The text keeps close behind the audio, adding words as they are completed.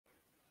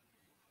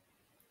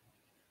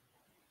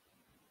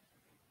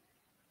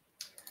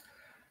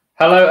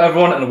Hello,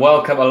 everyone, and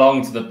welcome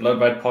along to the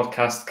Blood Red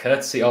podcast,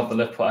 courtesy of the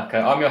Liverpool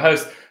Echo. I'm your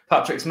host,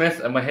 Patrick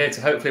Smith, and we're here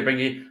to hopefully bring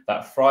you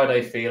that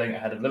Friday feeling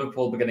ahead of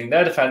Liverpool beginning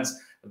their defence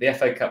of the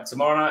FA Cup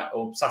tomorrow night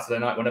or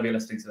Saturday night, whenever you're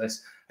listening to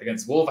this,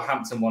 against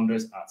Wolverhampton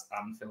Wanderers at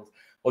Anfield.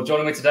 Well,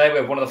 joining me today, we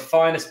have one of the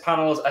finest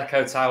panels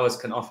Echo Towers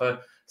can offer,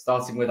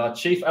 starting with our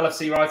chief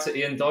LFC writer,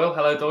 Ian Doyle.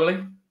 Hello,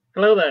 Doyle.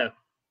 Hello there.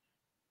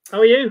 How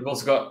are you? We've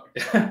also got...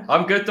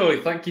 I'm good,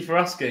 Doyle. Thank you for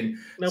asking.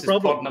 No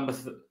problem.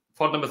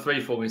 Pod number 3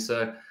 for me,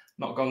 so...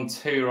 Not gone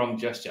too wrong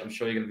just yet. I'm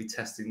sure you're going to be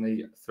testing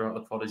me throughout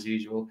the pod as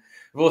usual.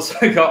 We've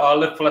also got our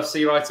Liverpool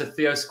FC writer,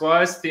 Theo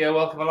Squires. Theo,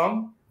 welcome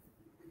along.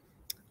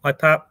 Hi,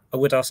 Pat. I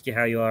would ask you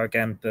how you are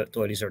again, but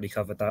Doyle's already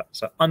covered that,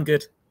 so I'm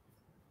good.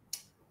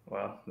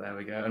 Well, there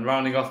we go. And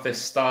rounding off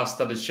this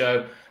star-studded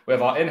show, we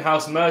have our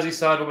in-house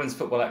Merseyside women's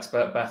football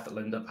expert, Beth at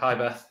Lindop. Hi,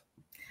 Beth.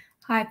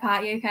 Hi,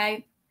 Pat. You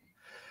okay?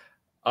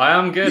 I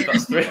am good.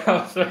 That's 3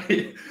 out of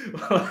 3.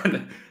 Well,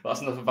 that's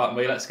enough about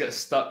me. Let's get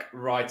stuck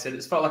right in.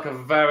 It's felt like a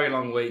very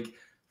long week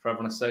for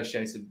everyone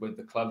associated with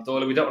the club.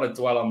 Doyle, we don't want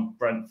to dwell on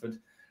Brentford.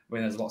 I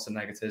mean, there's lots of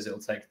negatives. It'll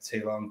take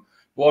too long.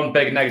 One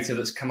big negative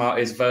that's come out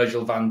is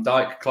Virgil van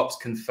Dijk. Klopp's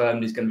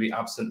confirmed he's going to be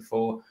absent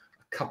for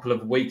a couple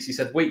of weeks. He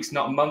said weeks,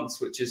 not months,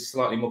 which is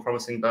slightly more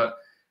promising. But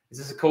is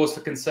this a cause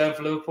for concern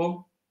for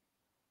Liverpool?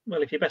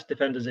 Well, if your best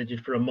defender's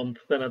injured for a month,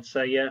 then I'd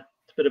say, yeah,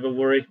 it's a bit of a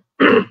worry.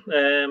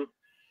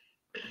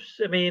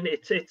 I mean,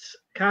 it's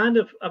kind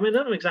of... I mean, I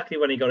don't know exactly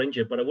when he got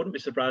injured, but I wouldn't be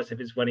surprised if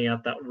it's when he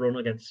had that run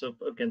against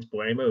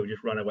Buemo, who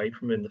just ran away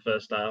from him in the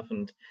first half,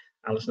 and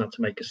Alisson had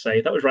to make a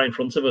save. That was right in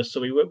front of us, so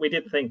we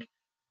did think,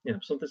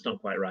 something's not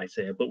quite right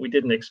here, but we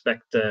didn't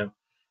expect it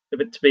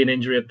to be an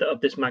injury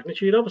of this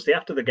magnitude. Obviously,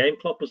 after the game,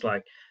 Klopp was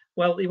like,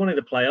 well, he wanted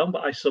to play on,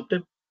 but I subbed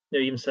him. He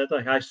even said,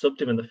 like, I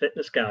subbed him, and the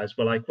fitness guys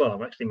were like, well,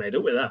 I've actually made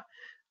up with that.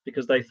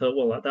 Because they thought,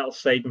 well, that'll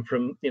save him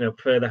from,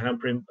 further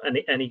hampering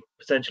any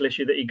potential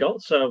issue that he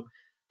got. So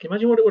can you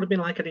imagine what it would have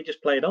been like had he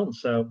just played on?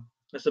 So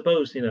I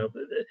suppose,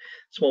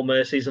 small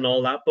mercies and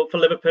all that. But for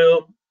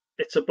Liverpool,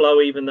 it's a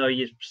blow, even though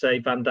you say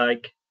Van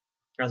Dijk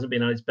hasn't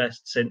been at his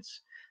best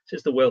since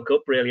the World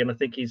Cup, really. And I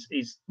think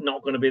he's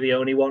not going to be the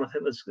only one. I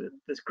think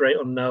there's great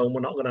unknown.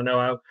 We're not going to know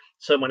how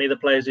so many of the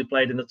players who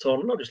played in the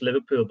tournament, not just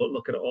Liverpool, but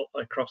look at it all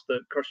across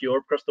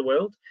Europe, across the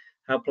world,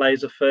 how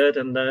players have fared.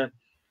 And I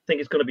think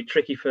it's going to be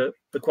tricky for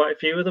quite a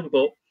few of them.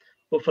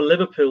 But for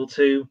Liverpool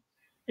to,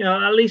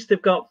 at least they've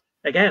got,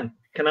 again,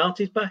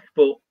 Canate's back,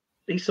 but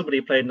he's somebody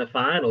who played in the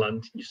final,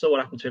 and you saw what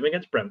happened to him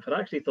against Brentford. I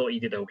actually thought he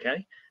did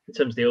okay in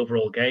terms of the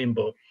overall game,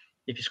 but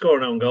if you score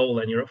an own goal,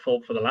 then you're at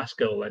fault for the last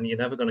goal, and you're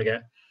never going to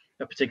get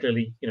a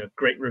particularly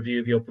great review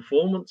of your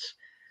performance.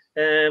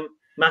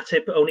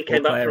 Matip only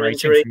came back from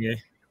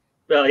injury.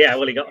 Well, yeah,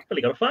 he got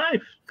a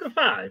 5. Got a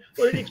 5.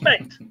 What did you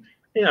expect?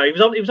 He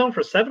was on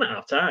for a 7 at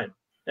half time.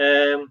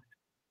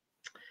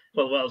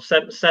 Well,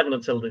 7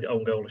 until the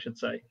own goal, I should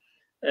say.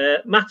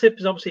 Matip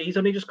is obviously, he's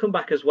only just come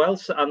back as well.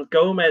 So, and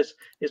Gomez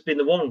has been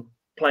the one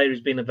player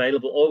who's been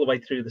available all the way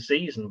through the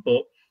season.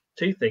 But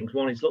two things.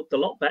 One, he's looked a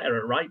lot better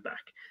at right back.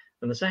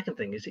 And the second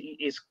thing is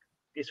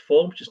his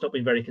form's just not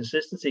been very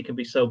consistent. He can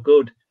be so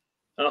good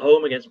at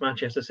home against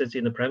Manchester City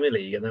in the Premier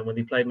League. And then when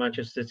he played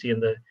Manchester City in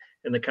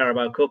the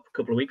Carabao Cup a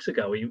couple of weeks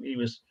ago, he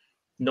was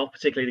not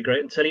particularly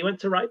great until he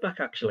went to right back,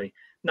 actually.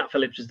 Nat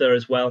Phillips is there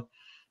as well.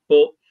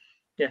 But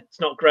yeah,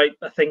 it's not great.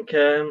 I think,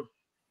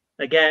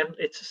 again,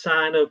 it's a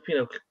sign of,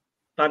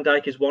 Van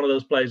Dijk is one of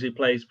those players who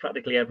plays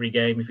practically every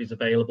game if he's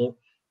available.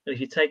 And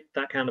if you take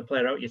that kind of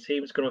player out of your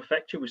team, it's going to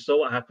affect you. We saw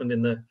what happened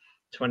in the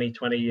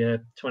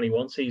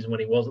 2020-21 season when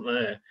he wasn't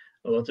there.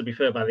 Although, to be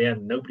fair, by the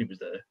end, nobody was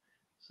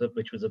there,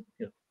 which was a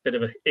bit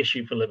of an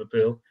issue for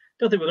Liverpool.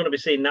 Don't think we're going to be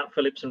seeing Nat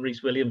Phillips and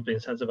Reece Williams being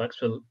centre-back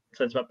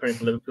pairing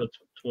for Liverpool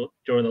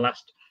during the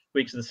last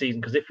weeks of the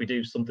season, because if we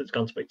do, something's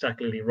gone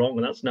spectacularly wrong,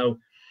 and that's no...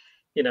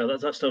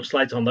 that's no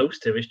slides on those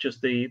two. It's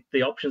just the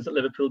options that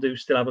Liverpool do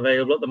still have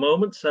available at the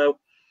moment. So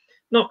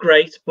not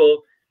great, but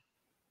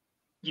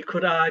you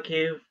could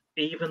argue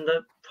even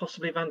that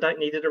possibly Van Dijk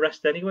needed a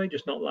rest anyway,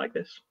 just not like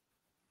this.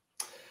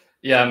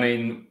 Yeah, I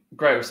mean,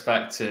 great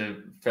respect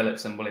to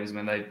Phillips and Williams.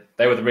 I mean,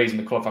 they were the reason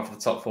we qualified for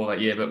the top 4 that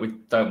year, but we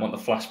don't want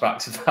the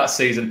flashbacks of that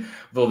season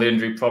with all the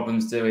injury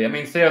problems, do we? I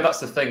mean, Theo,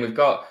 that's the thing. We've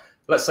got,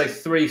 let's say,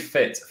 3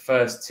 fit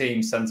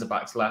first-team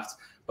centre-backs left,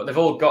 but they've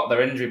all got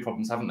their injury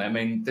problems, haven't they? I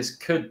mean, this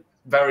could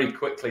very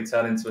quickly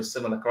turn into a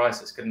similar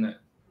crisis, couldn't it?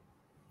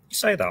 You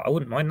say that, I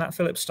wouldn't mind Nat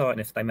Phillips starting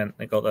if they meant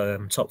they got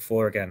the top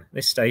 4 again. At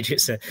this stage,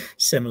 it's a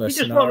similar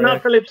scenario. You just want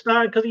Nat Phillips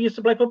starting because he used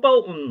to play for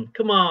Bolton.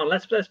 Come on,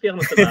 let's be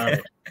honest about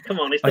it. Come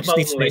on, it's the Bolton. I just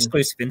need to do an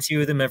exclusive interview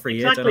with him every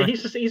year, don't I?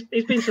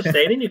 He's been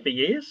sustaining you for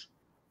years.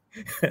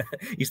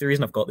 He's the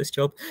reason I've got this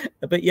job.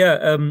 But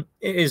yeah,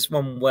 it is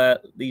one where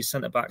these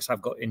centre-backs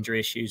have got injury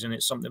issues, and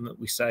it's something that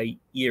we say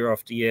year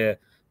after year.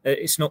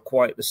 It's not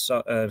quite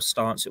the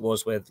stance it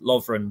was with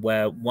Lovren,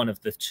 where one of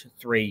the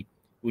 3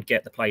 would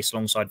get the place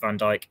alongside Van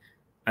Dijk,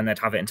 and they'd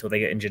have it until they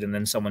get injured, and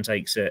then someone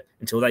takes it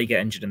until they get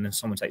injured, and then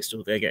someone takes it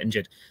until they get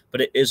injured.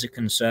 But it is a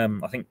concern.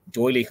 I think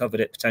Doyle covered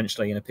it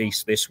potentially in a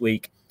piece this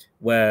week,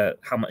 where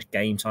how much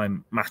game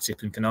time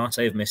Matip and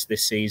Konate have missed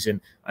this season,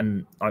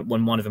 and like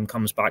when one of them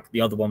comes back,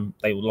 the other one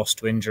they were lost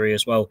to injury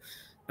as well.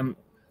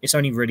 It's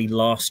only really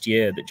last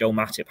year that Joel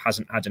Matip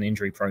hasn't had an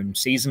injury-prone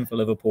season for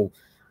Liverpool.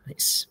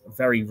 It's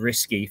very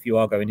risky if you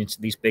are going into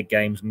these big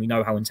games, and we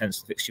know how intense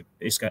the fixture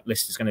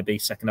list is going to be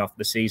second half of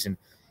the season.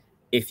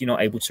 If you're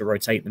not able to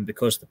rotate them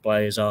because the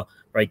players are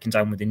breaking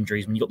down with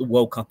injuries, and you've got the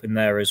World Cup in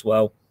there as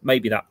well,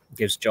 maybe that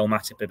gives Joel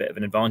Matip a bit of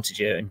an advantage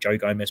here and Joe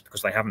Gomez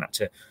because they haven't had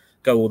to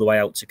go all the way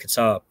out to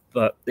Qatar.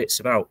 But it's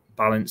about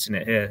balancing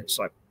it here. It's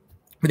like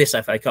with this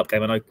FA Cup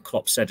game, I know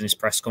Klopp said in his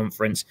press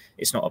conference,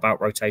 it's not about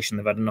rotation.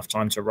 They've had enough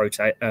time to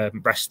rotate,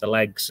 rest the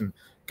legs and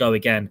go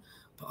again.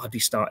 But I'd be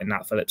starting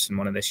Nat Phillips in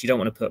one of this. You don't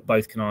want to put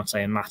both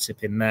Konate and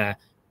Matip in there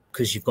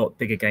because you've got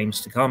bigger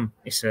games to come.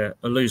 It's a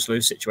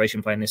lose-lose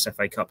situation playing this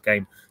FA Cup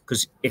game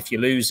because if you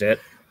lose it,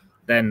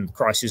 then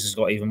crisis has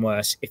got even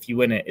worse. If you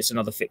win it, it's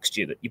another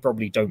fixture that you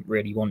probably don't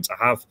really want to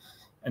have.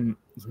 And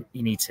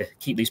you need to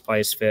keep these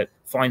players fit,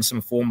 find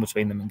some form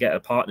between them and get a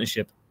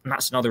partnership. And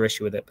that's another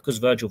issue with it because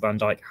Virgil van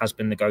Dijk has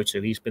been the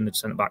go-to. He's been the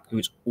centre-back who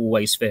is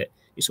always fit.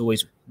 It's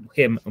always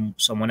him and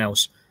someone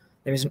else.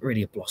 There isn't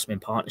really a blossoming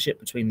partnership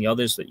between the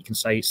others that you can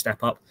say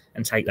step up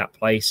and take that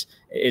place.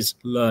 It is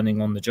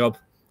learning on the job.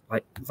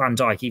 Like Van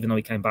Dijk, even though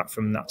he came back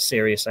from that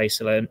serious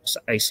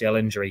ACL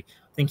injury,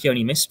 I think he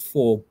only missed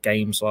 4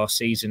 games last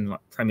season, like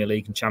Premier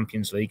League and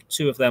Champions League.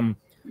 2 of them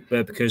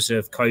were because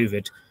of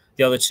COVID.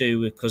 The other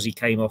 2 were because he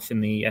came off in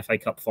the FA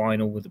Cup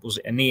final with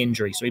a knee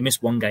injury. So he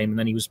missed 1 game and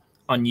then he was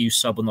unused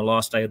sub on the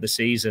last day of the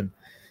season.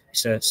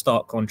 It's a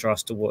stark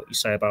contrast to what you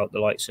say about the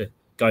likes of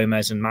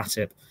Gomez and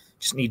Matip.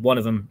 Just need one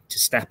of them to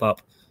step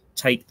up,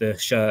 take the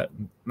shirt,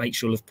 and make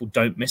sure Liverpool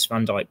don't miss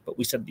Van Dijk. But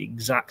we said the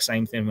exact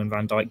same thing when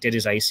Van Dijk did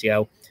his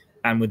ACL.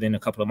 And within a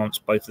couple of months,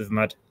 both of them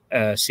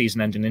had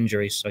season-ending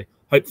injuries. So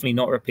hopefully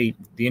not repeat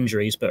the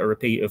injuries, but a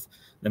repeat of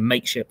the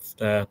makeshift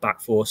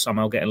back four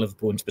somehow getting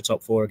Liverpool into the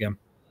top 4 again.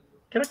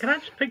 Can I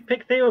just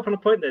pick Theo up on a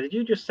point there? Did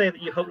you just say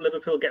that you hope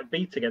Liverpool get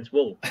beat against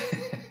Wolves?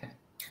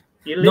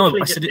 You literally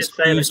did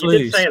say that. You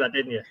did say that,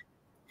 didn't you?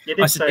 You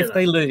did say that. If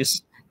they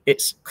lose,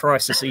 it's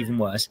crisis even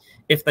worse.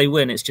 If they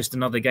win, it's just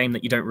another game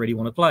that you don't really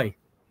want to play.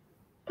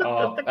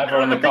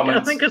 Everyone in the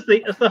comments. I think as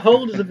the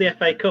holders of the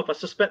FA Cup, I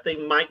suspect they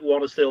might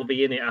want to still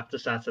be in it after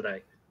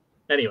Saturday.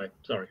 Anyway,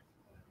 sorry.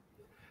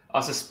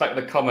 I suspect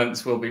the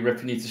comments will be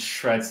ripping you to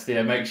shreds,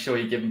 Theo. Make sure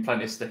you give them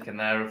plenty of stick in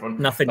there, everyone.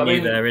 Nothing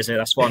new there, is it?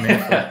 That's one.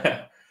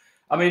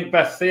 I mean,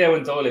 Beth, Theo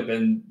and Doyle have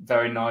been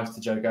very nice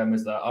to Joe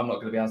Gomez there. I'm not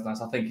going to be as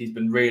nice. I think he's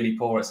been really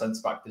poor at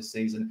centre-back this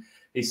season.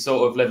 He's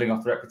sort of living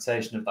off the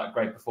reputation of that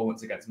great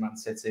performance against Man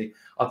City.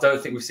 I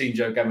don't think we've seen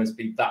Joe Gomez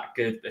be that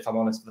good, if I'm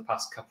honest, for the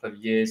past couple of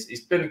years.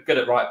 He's been good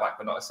at right-back,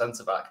 but not at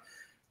centre-back.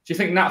 Do you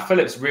think Nat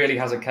Phillips really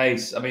has a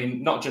case? I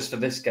mean, not just for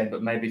this game,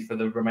 but maybe for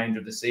the remainder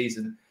of the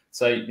season.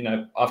 So, you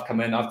know, I've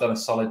come in, I've done a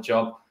solid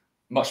job,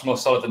 much more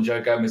solid than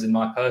Joe Gomez in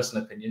my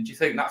personal opinion. Do you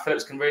think Nat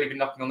Phillips can really be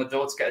knocking on the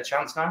door to get a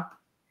chance now?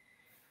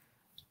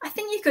 I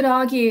think you could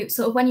argue,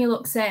 sort of when you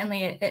look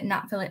certainly at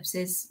Nat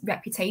Phillips's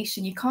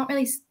reputation, you can't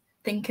really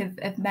think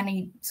of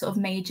many sort of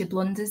major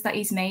blunders that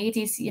he's made.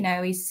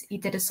 He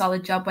did a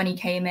solid job when he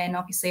came in,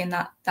 obviously in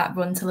that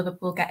run to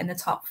Liverpool getting the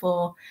top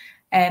 4.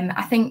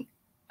 I think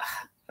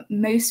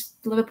most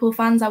Liverpool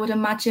fans, I would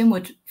imagine,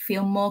 would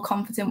feel more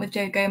confident with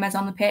Joe Gomez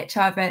on the pitch.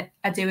 However,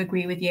 I do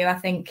agree with you. I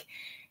think,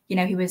 you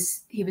know, he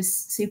was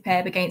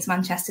superb against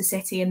Manchester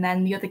City, and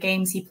then the other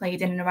games he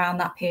played in and around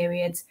that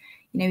period,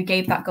 you know, he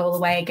gave that goal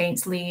away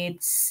against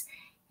Leeds.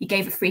 He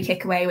gave a free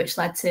kick away, which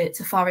led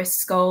to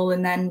Forest's goal,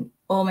 and then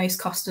almost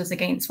cost us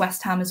against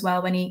West Ham as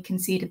well when he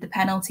conceded the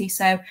penalty.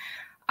 So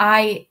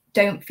I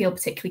don't feel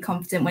particularly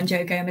confident when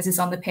Joe Gomez is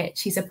on the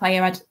pitch. He's a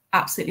player I'd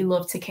absolutely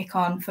love to kick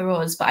on for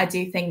us, but I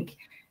do think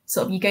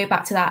sort of you go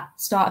back to that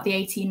start of the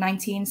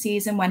 18-19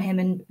 season when him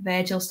and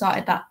Virgil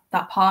started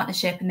that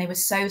partnership, and they were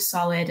so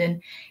solid,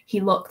 and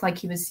he looked like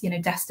he was, you know,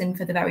 destined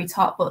for the very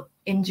top, but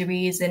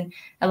injuries and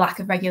a lack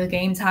of regular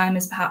game time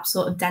has perhaps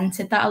sort of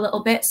dented that a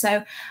little bit.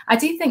 So I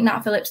do think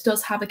Nat Phillips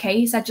does have a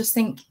case. I just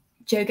think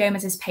Joe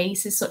Gomez's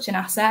pace is such an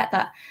asset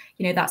that,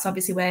 you know, that's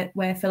obviously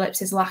where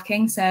Phillips is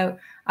lacking. So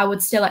I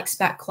would still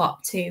expect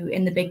Klopp to,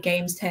 in the big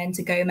games, turn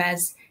to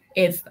Gomez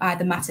if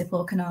either Matip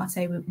or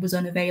Konate was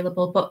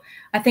unavailable. But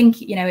I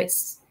think, you know,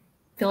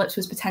 Phillips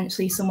was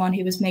potentially someone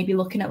who was maybe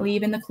looking at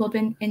leaving the club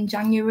in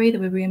January. There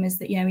were rumours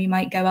that, you know, he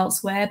might go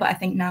elsewhere. But I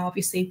think now,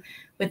 obviously,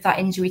 with that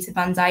injury to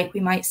Van Dijk,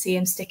 we might see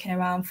him sticking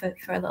around for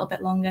a little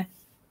bit longer.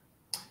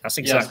 That's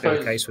exactly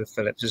the case with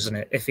Phillips, isn't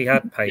it? If he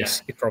had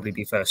pace, he'd probably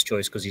be first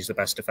choice because he's the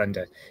best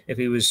defender. If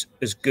he was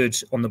as good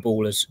on the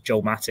ball as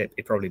Joel Matip,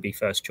 he'd probably be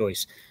first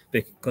choice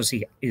because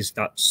he is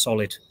that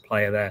solid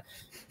player there.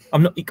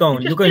 I'm not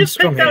going. You're going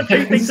strong here.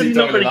 Things that he's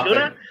not really good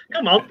at.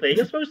 Come on, Theo.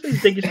 You're supposed to be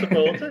his biggest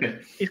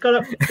supporter. He's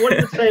got what you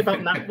would say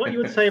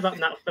about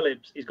Nat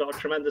Phillips. He's got a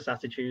tremendous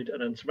attitude,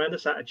 and a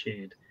tremendous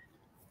attitude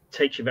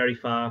takes you very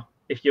far.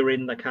 If you're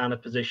in the kind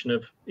of position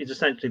of, he's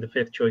essentially the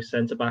 5th choice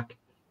centre back,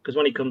 because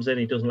when he comes in,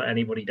 he doesn't let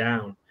anybody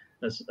down.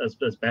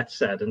 as Beth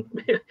said. And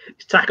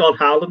tack on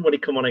Haaland when he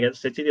come on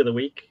against City the other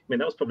week. I mean,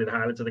 that was probably the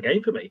highlight of the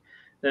game for me.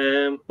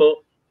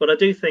 But I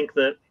do think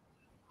that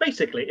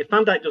basically, if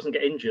Van Dijk doesn't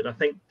get injured, I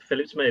think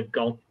Phillips may have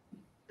gone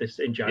this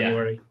in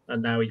January,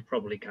 and now he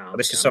probably can't. Well,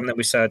 this is something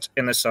we said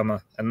in the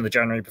summer and the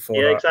January before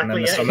yeah, that, exactly, and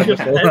then the yeah. summer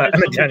before that,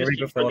 and the January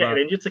before that.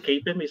 Getting injured to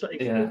keep him. He's like,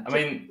 yeah, I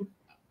mean,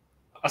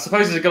 I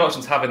suppose it's a good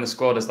option to have in the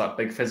squad as that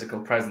big physical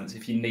presence.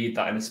 If you need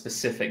that in a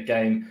specific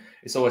game,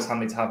 it's always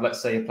handy to have. Let's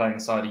say you're playing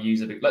inside a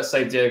user. Let's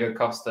say Diego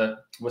Costa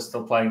was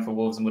still playing for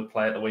Wolves and would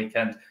play at the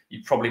weekend.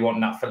 You probably want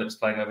Nat Phillips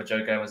playing over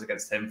Joe Gomez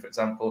against him, for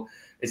example,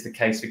 is the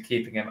case for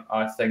keeping him,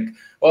 I think.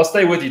 Well, I'll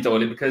stay with you,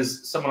 Doyle,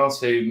 because someone else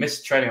who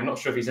missed training, I'm not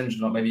sure if he's injured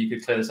or not, maybe you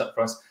could clear this up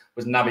for us,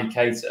 was Naby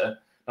Keita.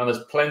 Now,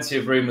 there's plenty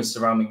of rumours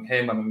surrounding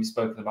him. I mean, we've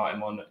spoken about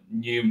him on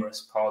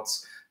numerous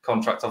pods.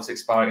 Contract obviously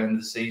expiring at the end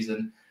of the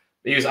season.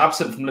 He was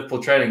absent from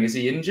Liverpool training. Is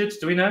he injured?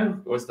 Do we know?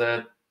 Or is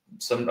there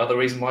some other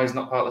reason why he's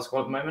not part of the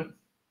squad at the moment?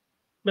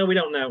 No, we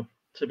don't know,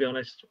 to be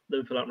honest.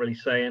 Liverpool aren't really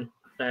saying.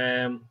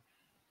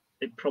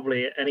 It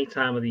probably at any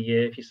time of the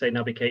year, if you say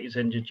Naby Keita's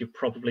injured, you've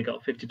probably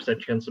got a 50%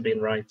 chance of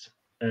being right.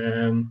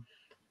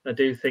 I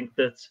do think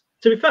that,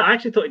 to be fair, I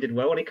actually thought he did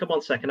well when he came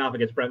on second half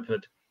against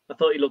Brentford. I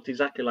thought he looked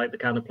exactly like the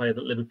kind of player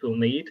that Liverpool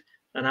need.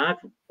 And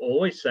I've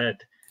always said,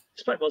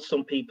 despite what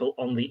some people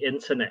on the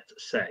internet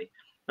say,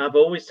 I've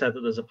always said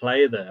that there's a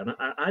player there, and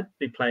I'd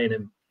be playing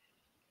him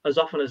as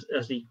often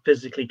as he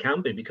physically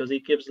can be, because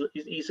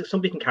he's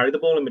somebody who can carry the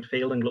ball in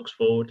midfield and looks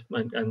forward.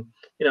 And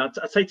you know,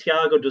 I'd say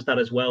Thiago does that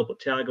as well, but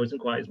Thiago isn't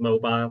quite as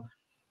mobile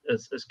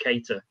as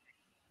Keita.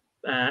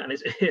 And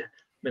it's, I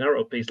mean, I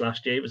wrote a piece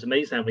last year. It was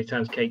amazing how many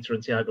times Keita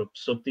and Thiago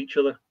subbed each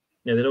other.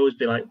 You know, they'd always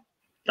be like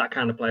that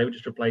kind of player,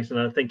 just replacing.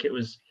 And I think it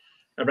was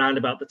around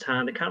about the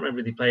time, I can't remember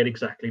if they played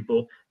exactly,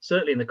 but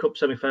certainly in the cup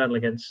semi-final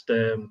against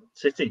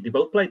City, they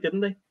both played,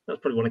 didn't they? That's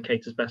probably one of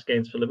Keita's best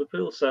games for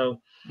Liverpool.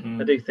 So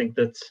I do think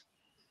that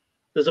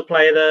there's a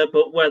player there,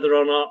 but whether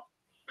or not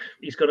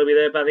he's going to be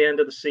there by the end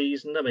of the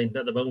season, I mean,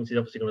 at the moment he's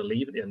obviously going to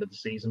leave at the end of the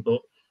season,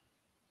 but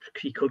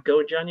he could go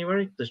in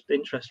January. There's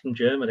interest from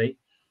Germany,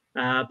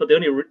 but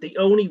the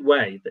only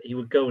way that he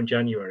would go in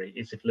January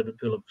is if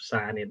Liverpool are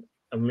signing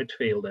a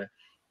midfielder,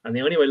 and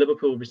the only way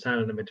Liverpool will be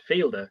signing a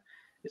midfielder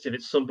is if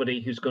it's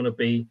somebody who's going to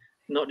be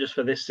not just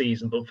for this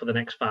season, but for the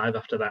next 5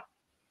 after that.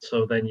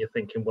 So then you're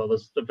thinking, well,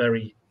 there's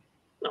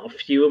not a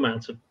few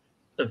amounts of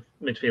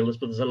midfielders,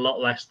 but there's a lot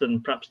less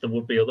than perhaps there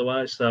would be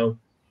otherwise. So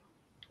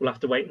we'll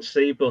have to wait and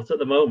see. But at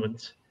the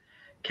moment,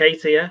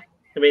 Keita, yeah.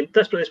 I mean,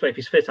 let's put it this way: if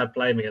he's fit, I'd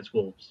play him against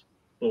Wolves.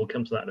 But we'll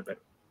come to that in a bit.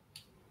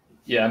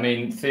 Yeah, I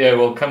mean, Theo,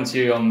 we'll come to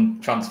you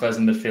on transfers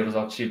and midfielders.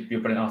 I'll choose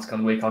your brilliant article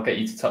on the week. I'll get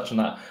you to touch on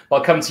that. But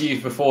I'll come to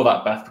you before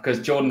that, Beth, because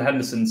Jordan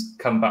Henderson's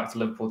come back to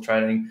Liverpool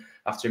training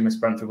after he missed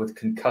Brentford with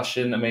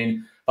concussion. I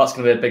mean, that's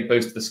going to be a big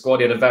boost to the squad.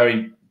 He had a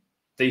very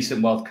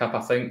decent World Cup,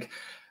 I think.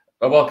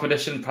 A welcome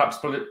addition, perhaps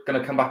going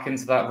to come back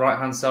into that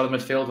right-hand side of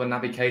midfield when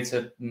Naby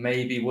Keita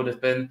maybe would have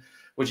been.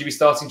 Would you be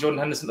starting Jordan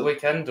Henderson at the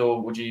weekend,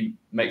 or would you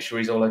make sure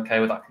he's all okay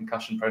with that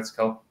concussion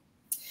protocol?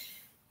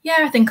 Yeah,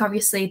 I think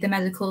obviously the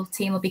medical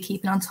team will be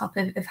keeping on top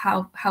of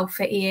how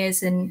fit he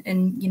is and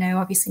you know,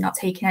 obviously not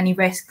taking any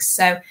risks.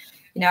 So,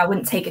 you know, I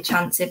wouldn't take a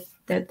chance if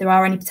there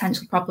are any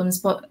potential problems,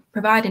 but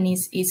providing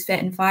he's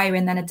fit and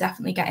firing, then I'd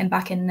definitely get him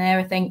back in there.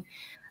 I think,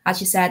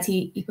 as you said,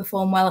 he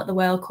performed well at the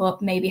World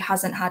Cup, maybe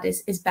hasn't had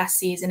his best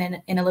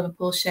season in a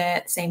Liverpool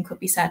shirt. The same could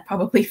be said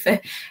probably for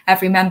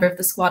every member of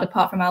the squad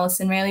apart from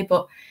Alisson, really.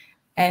 But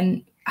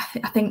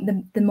I think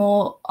the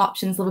more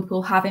options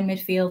Liverpool have in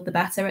midfield, the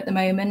better at the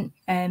moment.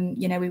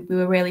 You know, we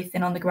were really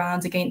thin on the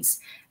ground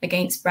against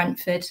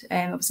Brentford.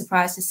 I was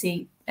surprised to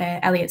see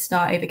Elliott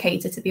start over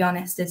Keita, to be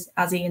honest.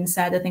 As Ian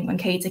said, I think when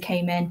Keita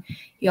came in,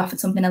 he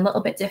offered something a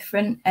little bit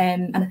different.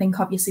 And I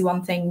think obviously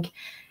one thing,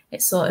 you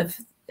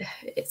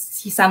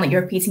sound like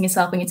you're repeating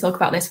yourself when you talk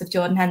about this with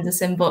Jordan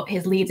Henderson, but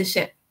his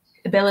leadership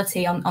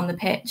ability on the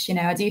pitch, you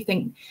know, I do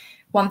think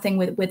one thing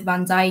with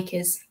Van Dijk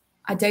is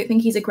I don't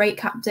think he's a great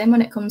captain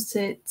when it comes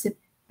to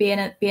being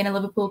a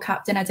Liverpool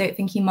captain. I don't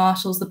think he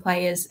marshals the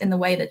players in the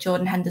way that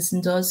Jordan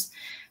Henderson does.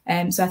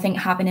 So I think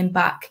having him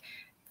back,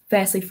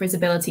 firstly for his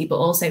ability, but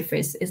also for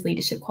his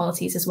leadership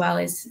qualities as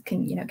well,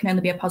 can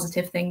only be a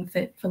positive thing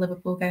for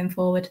Liverpool going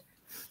forward.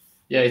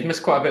 Yeah, he's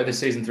missed quite a bit of this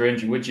season through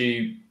injury. Would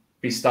you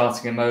be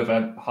starting him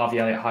over Harvey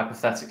Elliott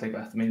hypothetically,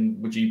 Beth? I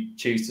mean, would you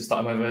choose to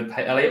start him over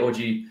Elliott, or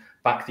do you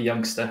back the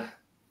youngster?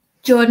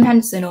 Jordan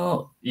Henderson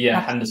or? Yeah,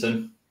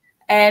 Henderson.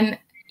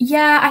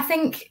 Yeah,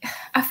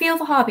 I feel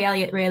for Harvey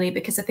Elliott really,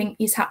 because I think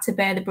he's had to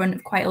bear the brunt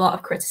of quite a lot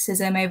of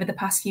criticism over the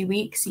past few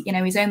weeks. You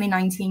know, he's only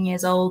 19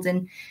 years old,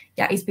 and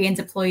yeah, he's being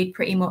deployed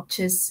pretty much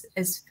as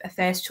a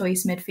first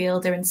choice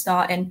midfielder and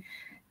starting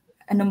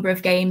a number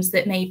of games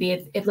that maybe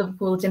if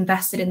Liverpool had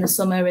invested in the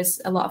summer,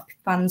 as a lot of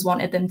fans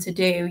wanted them to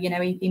do, you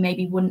know, he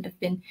maybe wouldn't have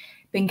been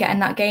getting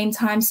that game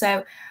time.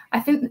 So I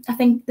think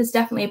there's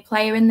definitely a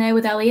player in there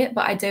with Elliott,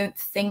 but I don't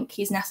think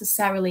he's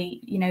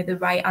necessarily, you know, the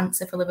right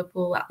answer for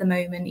Liverpool at the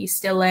moment. He's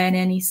still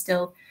learning, he's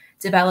still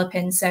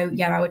developing. So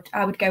yeah,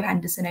 I would go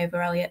Henderson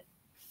over Elliott.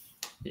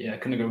 Yeah, I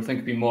couldn't agree. I think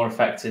it'd be more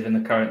effective in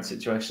the current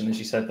situation. As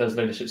you said, those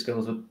leadership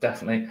skills would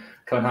definitely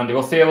come in handy.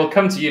 Well, Theo, we'll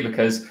come to you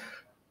because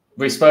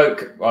we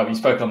spoke on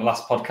the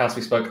last podcast.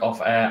 We spoke off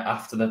air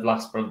after the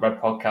last Red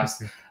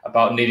podcast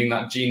about needing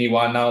that Gini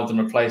Wijnaldum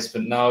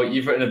replacement. Now,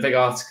 you've written a big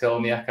article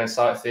on the Echo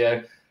site,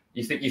 Theo.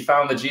 You think you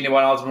found the Gini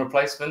Wijnaldum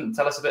replacement?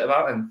 Tell us a bit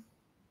about him.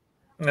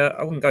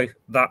 I wouldn't go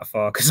that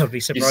far because I'd be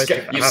surprised.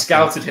 You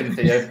scouted him,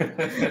 Theo.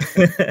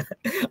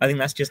 I think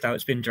that's just how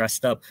it's been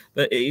dressed up.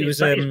 But he's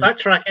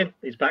backtracking.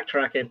 He's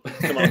backtracking.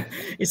 Come on.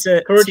 It's a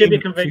encouraging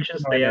your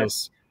convictions, Theo.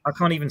 I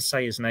can't even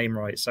say his name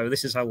right, so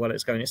this is how well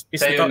it's going. It's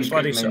the Dutch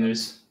lad who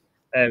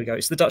there we go.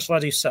 It's the Dutch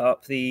lad who set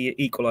up the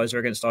equaliser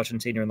against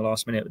Argentina in the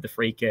last minute with the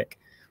free kick.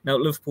 Now,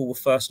 Liverpool were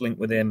first linked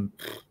with him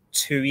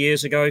 2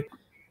 years ago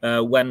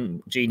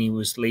when Gini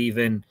was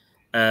leaving.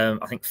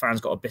 I think fans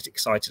got a bit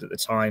excited at the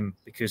time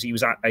because he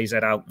was at AZ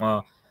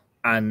Alkmaar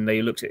and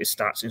they looked at his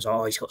stats and was like,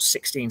 oh, he's got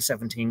 16,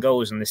 17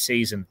 goals in this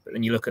season. But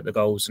then you look at the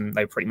goals and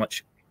they're pretty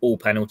much all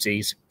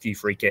penalties, a few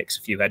free kicks,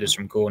 a few headers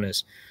from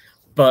corners.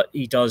 But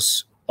he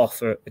does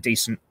offer a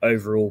decent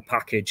overall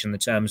package in the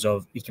terms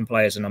of he can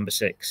play as a number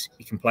 6,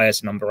 he can play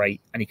as a number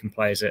 8, and he can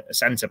play as a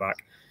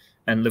centre-back.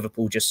 And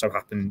Liverpool just so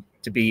happened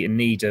to be in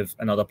need of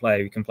another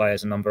player who can play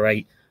as a number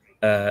 8.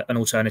 An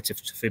alternative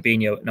to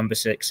Fabinho at number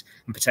 6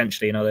 and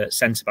potentially another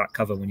centre-back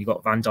cover when you've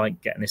got Van Dijk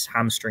getting this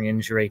hamstring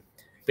injury.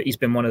 But he's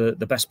been one of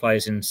the best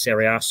players in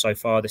Serie A so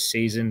far this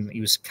season.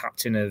 He was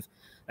captain of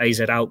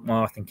AZ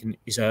Alkmaar, I think, in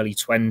his early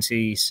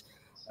 20s.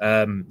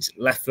 He's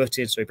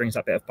left-footed, so he brings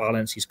that bit of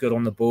balance. He's good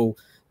on the ball.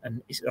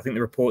 And I think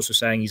the reports were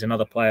saying he's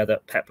another player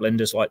that Pep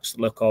Lijnders likes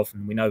the look of.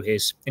 And we know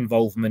his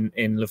involvement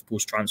in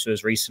Liverpool's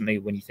transfers recently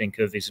when you think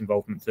of his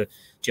involvement for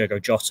Diogo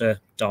Jota,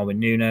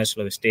 Darwin Núñez,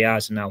 Luis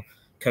Diaz, and now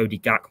Cody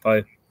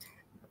Gakpo.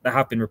 There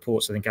have been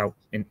reports, I think, out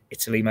in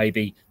Italy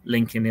maybe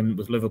linking him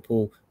with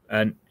Liverpool.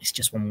 And it's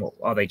just one,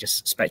 are they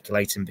just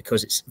speculating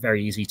because it's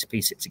very easy to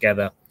piece it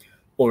together?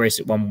 Or is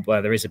it one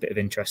where there is a bit of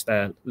interest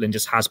there?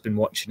 Lijnders has been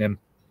watching him.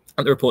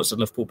 And the reports that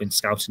Liverpool have been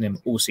scouting him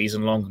all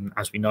season long. And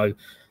as we know,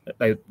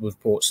 they were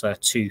reports there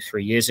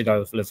 2-3 years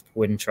ago of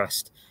Liverpool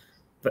interest.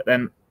 But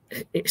then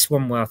it's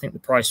one where I think the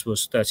price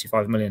was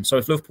 35 million. So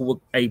if Liverpool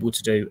were able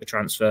to do a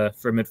transfer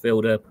for a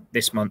midfielder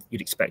this month, you'd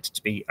expect it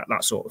to be at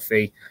that sort of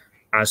fee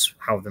as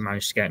how they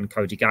managed to get in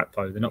Cody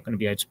Gakpo. They're not going to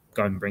be able to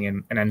go and bring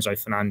in an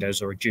Enzo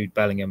Fernandez or a Jude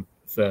Bellingham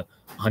for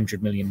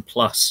 100 million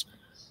plus.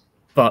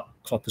 But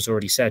Klopp has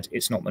already said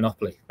it's not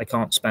monopoly. They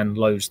can't spend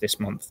loads this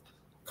month.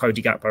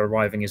 Cody Gakpo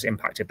arriving has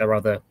impacted their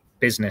other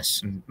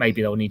business, and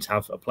maybe they'll need to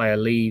have a player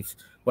leave,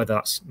 whether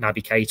that's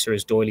Naby Keita,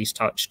 as Doyley's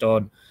touched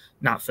on.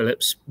 Nat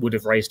Phillips would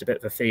have raised a bit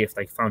of a fee if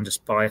they found a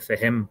buyer for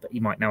him, but he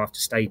might now have to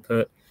stay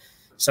put.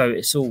 So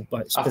it's all...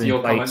 After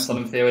your comments on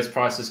him, Theo, his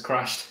price has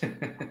crashed.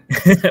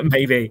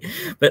 Maybe.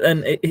 But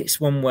then it's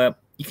one where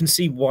you can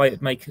see why it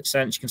would make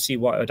sense, you can see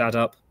why it would add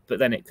up, but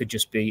then it could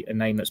just be a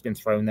name that's been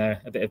thrown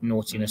there, a bit of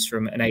naughtiness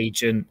from an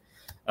agent.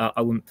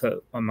 I wouldn't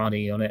put my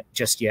money on it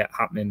just yet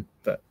happening,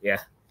 but yeah,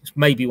 it's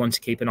maybe one to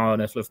keep an eye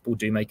on if Liverpool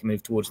do make a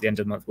move towards the end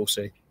of the month. We'll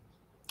see.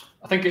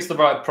 I think it's the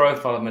right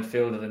profile of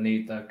midfielder they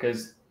need, though,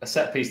 because a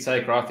set-piece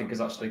taker, I think, is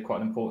actually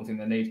quite an important thing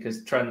they need,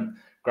 because Trent,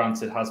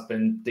 granted, has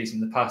been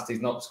decent in the past. He's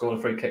not scored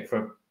a free kick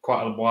for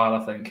quite a while,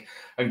 I think.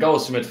 And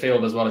goals from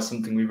midfield as well is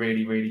something we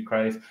really, really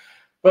crave.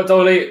 But,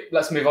 Doyle,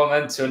 let's move on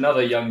then to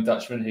another young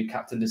Dutchman who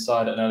captained his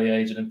side at an early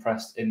age and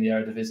impressed in the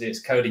Eredivisie.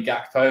 It's Cody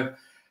Gakpo.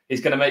 He's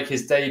going to make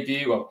his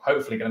debut, well,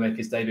 hopefully going to make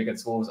his debut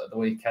against Wolves at the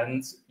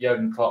weekend.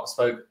 Jurgen Klopp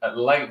spoke at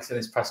length in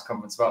his press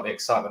conference about the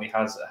excitement he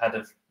has ahead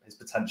of his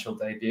potential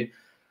debut.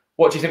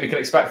 What do you think we can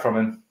expect from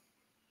him?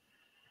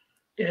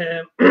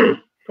 Yeah,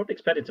 probably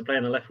expected to play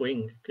on the left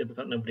wing, given the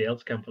fact nobody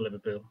else can for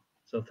Liverpool.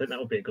 So I think that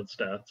would be a good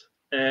start.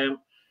 In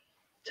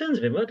terms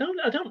of him, I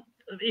don't.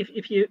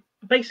 If you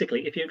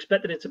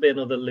expected it to be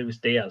another Luis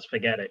Diaz,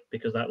 forget it,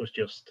 because that was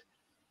just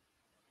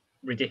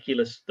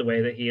ridiculous the way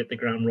that he hit the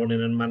ground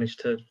running and managed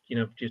to,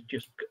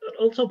 just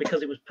also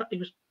because he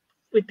was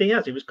with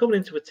Diaz, he was coming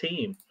into a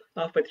team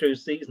halfway through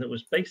the season that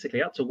was basically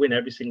had to win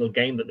every single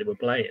game that they were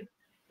playing.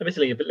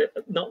 Obviously,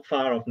 not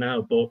far off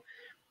now, but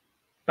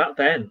back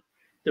then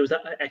there was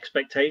that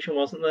expectation,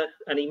 wasn't there?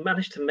 And he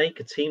managed to make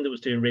a team that was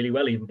doing really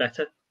well even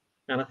better.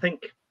 And I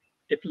think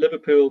if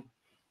Liverpool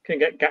can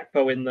get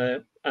Gakpo in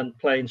there and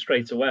playing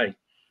straight away,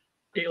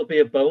 it'll be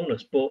a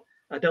bonus. But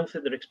I don't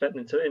think they're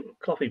expecting to.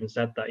 Klopp even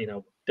said that,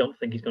 don't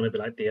think he's going to be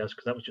like Diaz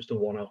because that was just a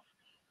one-off.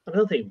 I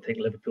don't even think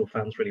Liverpool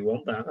fans really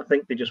want that. I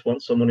think they just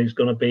want someone who's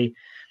going to be,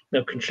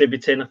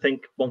 contributing. I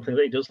think one thing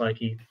that he does like,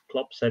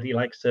 Klopp said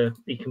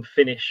he can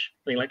finish.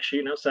 He likes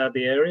shooting outside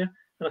the area,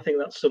 and I think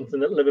that's something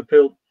that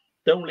Liverpool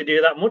don't really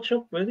do that much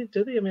of, really,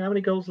 do they? I mean, how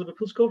many goals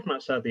Liverpool scored from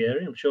outside the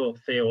area? I'm sure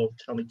Theo will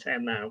tell me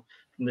 10 now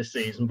from this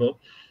season, but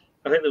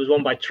I think there was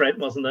one by Trent,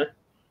 wasn't there?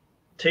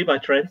 2 by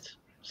Trent.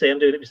 See, I'm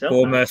doing it myself.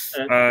 Bournemouth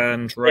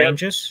and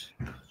Rangers.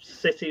 Yeah.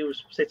 City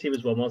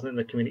was one, wasn't it, in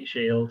the Community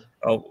Shield?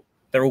 Oh,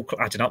 they're all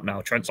adding up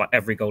now. Trent's like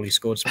every goal he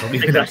scored is probably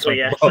exactly,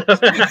 yeah.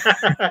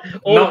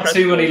 Not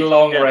too many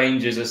long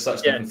ranges as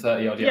such, from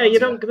 30 odd yards.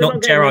 Yeah,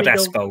 not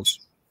Gerrard-esque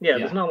goals. Yeah,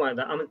 there's nothing like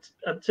that.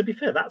 And to be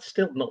fair, that's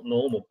still not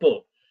normal.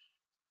 But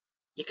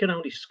you can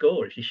only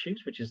score if you shoot,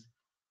 which is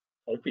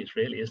obvious,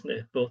 really, isn't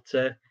it?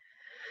 But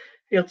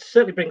he'll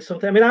certainly bring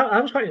something. I mean, I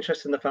was quite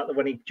interested in the fact that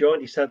when he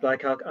joined, he said,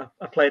 like, I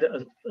played it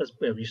as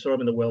well, you saw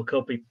him in the World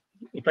Cup.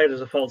 He played as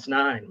a false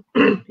nine,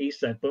 he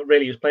said, but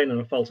really he was playing on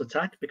a false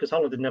attack because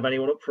Holland didn't have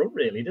anyone up front,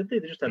 really, did they?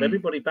 They just had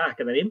everybody back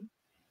and then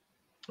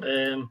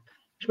him,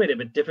 which made it a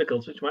bit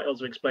difficult, which might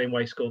also explain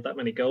why he scored that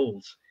many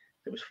goals.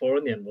 It was 4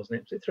 in the end, wasn't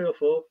it? Was it 3 or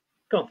 4?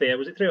 Go on, Theo,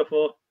 was it 3 or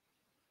 4?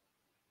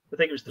 I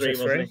think it was 3,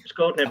 wasn't it? He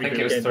scored in every game. I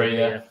think it was 3,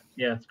 yeah.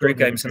 Yeah, 3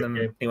 games and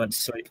then he went to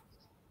sleep.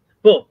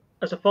 But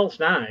as a false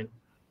nine,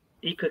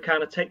 he could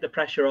kind of take the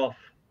pressure off.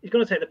 He's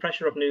going to take the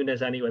pressure off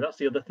Núñez anyway. That's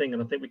the other thing,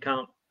 and I think we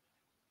can't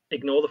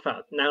ignore the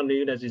fact now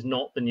Núñez is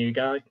not the new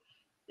guy.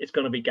 It's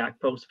going to be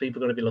Gakpo, so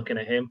people are going to be looking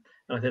at him,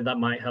 and I think that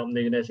might help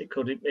Núñez. It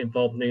could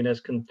involve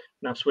Núñez can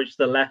now switch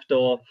to the left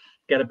or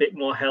get a bit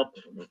more help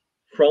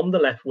from the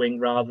left wing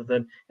rather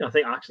than. I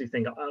actually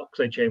think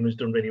Oxlade-Chamberlain's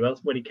done really well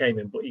when he came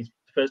in, but he's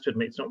first to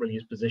admit it's not really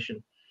his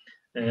position.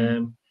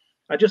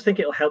 I just think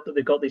it'll help that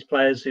they've got these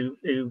players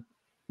who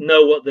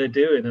know what they're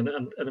doing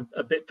and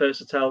a bit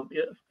versatile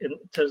in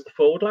terms of the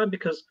forward line,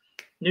 because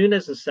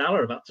Núñez and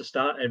Salah have had to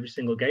start every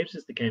single game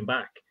since they came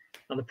back,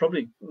 and they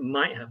probably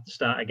might have to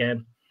start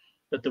again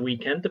at the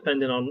weekend,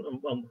 depending on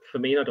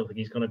Firmino. I don't think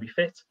he's going to be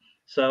fit,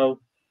 so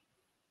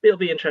it'll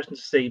be interesting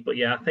to see. But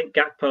yeah, I think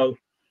Gakpo,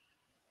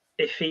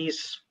 if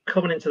he's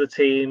coming into the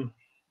team,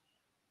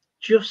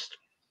 just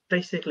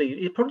basically,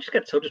 you probably just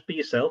get told, just be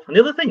yourself. And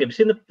the other thing, have you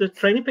seen the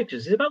training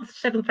pictures? He's about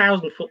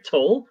 7,000 foot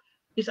tall.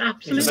 He's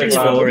absolutely he's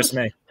 6'4",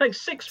 isn't he? Like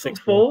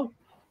 6'4".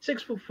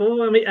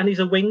 6'4". I mean, and he's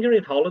a winger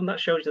in Holland. That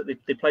shows that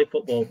they play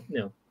football,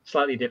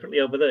 slightly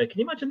differently over there. Can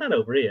you imagine that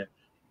over here?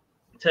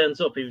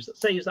 Turns up, he was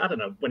I don't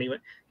know, when he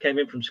came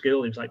in from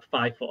school, he was like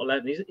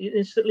 5'11". He's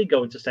instantly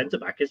going to centre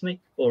back, isn't he?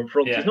 Or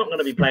front. Yeah. He's not going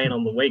to be playing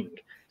on the wing.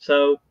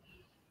 So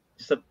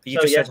you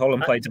just said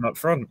Holland played him up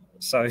front,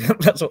 so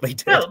that's what they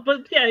did. Well,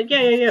 but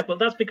yeah. But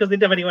that's because they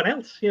didn't have anyone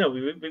else.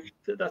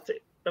 That's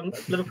it.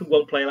 Liverpool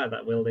won't play like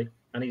that, will they?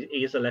 And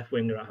he is a left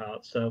winger at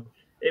heart, so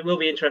it will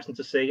be interesting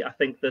to see. I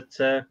think that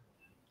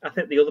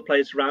the other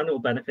players around will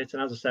benefit,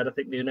 and as I said, I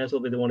think Núñez will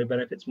be the one who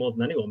benefits more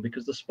than anyone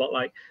because the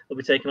spotlight will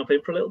be taken off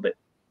him for a little bit.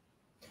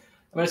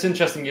 I mean, it's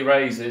interesting you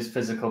raise his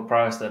physical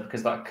prowess there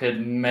because that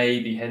could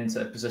maybe hint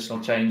at a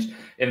positional change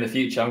in the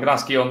future. I'm going to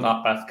ask you on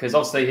that, Beth, because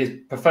obviously his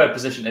preferred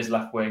position is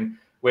left wing.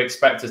 We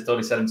expect, as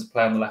Doyle said, him to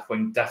play on the left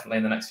wing definitely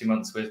in the next few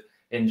months with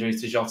injuries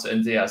to Jota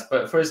and Diaz.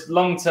 But for his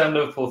long-term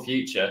Liverpool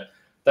future,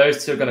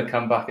 those two are going to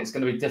come back. It's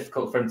going to be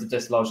difficult for him to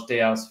dislodge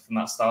Diaz from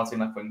that starting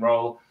left wing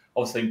role.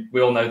 Obviously,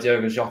 we all know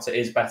Diogo Jota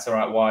is better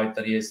out wide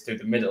than he is through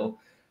the middle.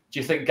 Do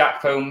you think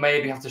Gakpo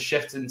maybe have to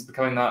shift into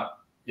becoming that,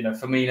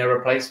 Firmino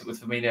replacement,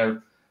 with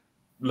Firmino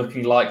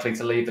looking likely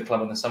to leave the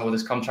club in the summer with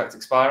his contract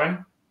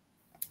expiring?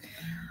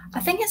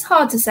 I think it's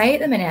hard to say at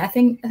the minute. I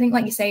think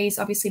like you say, he's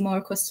obviously more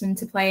accustomed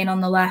to playing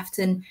on the left,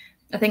 and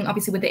I think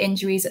obviously with the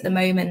injuries at the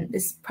moment,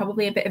 there's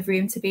probably a bit of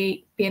room to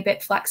be a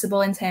bit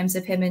flexible in terms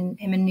of him and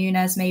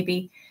Núñez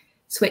maybe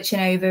switching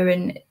over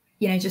and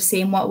just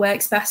seeing what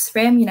works best for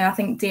him. I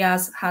think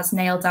Diaz has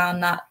nailed down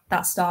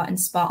that starting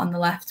spot on the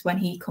left when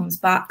he comes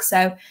back.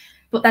 So,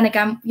 but then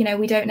again,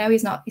 we don't know.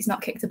 He's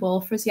not kicked a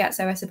ball for us yet.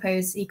 So I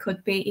suppose he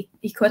could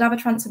have a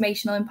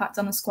transformational impact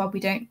on the squad.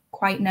 We don't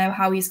quite know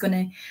how he's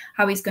gonna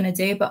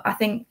do. But I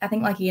think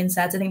like Ian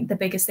said, I think the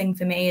biggest thing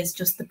for me is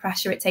just the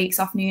pressure it takes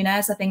off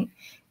Núñez. I think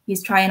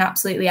he's trying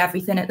absolutely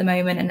everything at the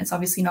moment, and it's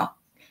obviously not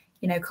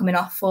coming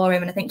off for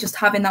him. And I think just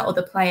having that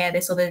other player,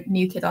 this other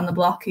new kid on the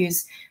block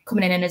who's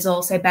coming in and is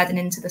also bedding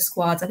into the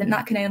squad, I think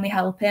that can only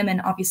help him,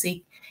 and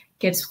obviously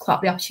gives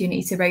Klopp the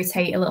opportunity to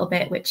rotate a little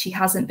bit, which he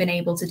hasn't been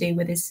able to do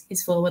with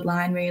his forward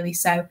line, really.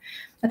 So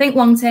I think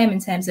long term, in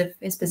terms of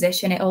his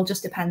position, it all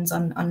just depends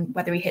on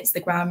whether he hits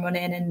the ground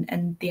running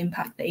and the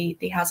impact that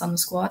he has on the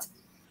squad.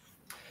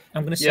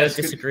 I'm going to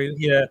disagree with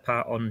you,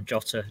 Pat, on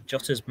Jota.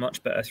 Jota's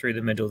much better through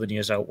the middle than he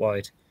is out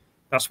wide.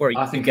 That's where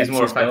I think he's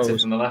more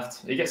effective from the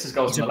left. He gets his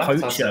goals from the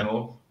left.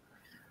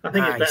 I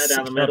think it's better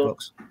down the middle.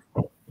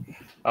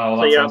 Oh,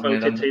 well, so you're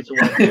voted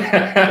 2-1.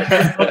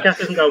 This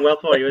podcast isn't going well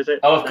for you, is it?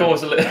 Oh, of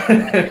course.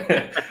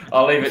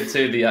 I'll leave it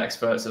to the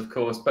experts, of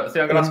course. But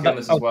Theo, I'm going to ask you on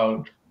this as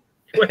well.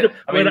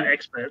 We're not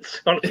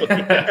experts. No,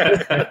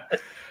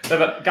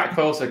 but Gakpo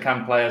also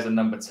can play as a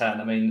number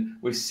 10. I mean,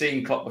 we've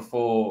seen Klopp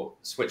before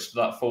switch to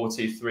that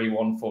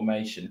 4-2-3-1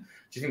 formation.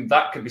 Do you think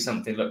that could be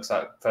something that looks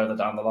like further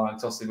down the line?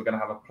 Because obviously we're going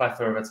to have a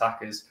plethora of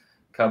attackers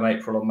come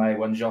April or May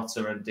when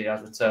Jota and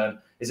Diaz return.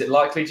 Is it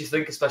likely, do you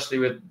think, especially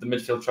with the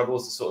midfield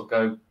troubles, to sort of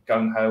go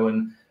gung-ho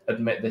and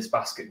admit this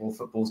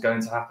football is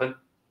going to happen?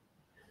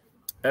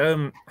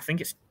 I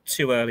think it's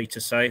too early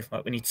to say.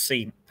 Like, we need to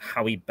see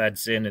how he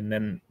beds in and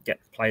then get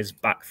players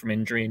back from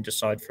injury and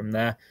decide from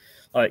there.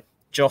 Like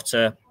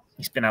Jota,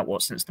 he's been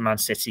out since the Man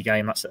City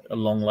game. That's a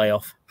long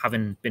layoff,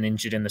 having been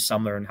injured in the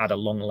summer and had a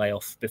long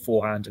layoff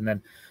beforehand and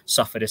then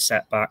suffered a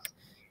setback.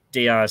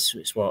 Diaz,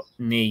 it's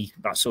knee.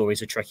 That's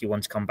always a tricky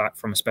one to come back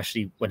from,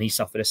 especially when he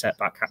suffered a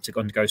setback, had to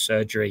undergo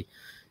surgery.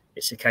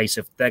 it's a case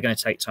of they're going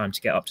to take time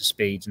to get up to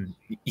speed, and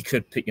you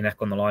could put your neck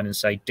on the line and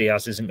say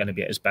Diaz isn't going to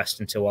be at his best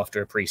until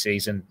after a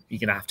pre-season. You're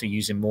going to have to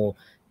use him more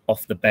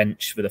off the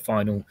bench for the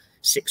final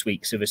 6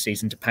 weeks of a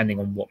season, depending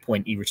on what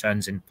point he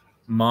returns in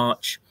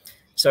March.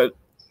 So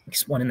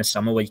it's one in the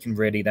summer where you can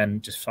really then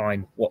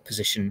define what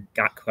position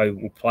Gakpo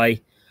will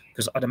play,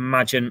 because I'd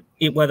imagine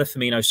whether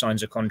Firmino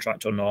signs a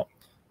contract or not,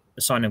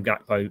 the signing of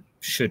Gakpo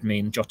should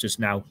mean Jota's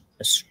now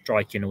a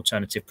striking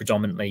alternative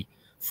predominantly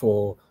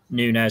for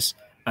Nunes.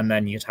 And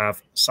then you'd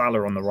have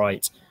Salah on the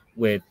right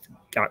with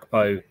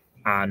Gakpo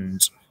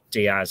and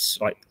Diaz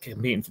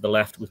competing for the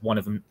left, with one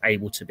of them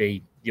able to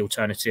be the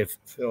alternative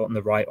on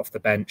the right off the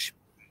bench.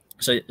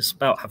 So it's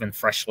about having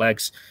fresh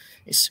legs.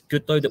 It's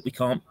good, though, that we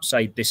can't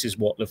say this is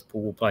what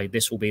Liverpool will play.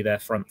 This will be their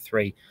front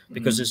three,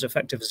 because as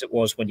effective as it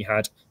was when you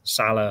had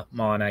Salah,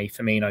 Mane,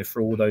 Firmino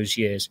for all those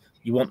years,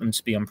 you want them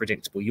to be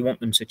unpredictable. You want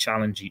them to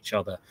challenge each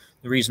other.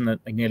 The reason that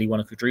they nearly won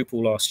a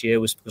quadruple last year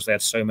was because they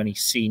had so many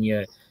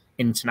senior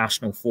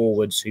international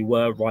forwards who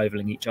were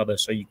rivaling each other,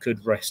 so you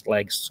could rest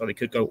legs, so they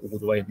could go all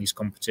the way in these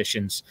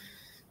competitions.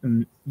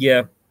 And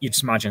yeah, you'd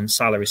just imagine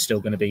Salah is still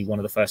going to be one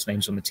of the first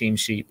names on the team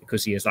sheet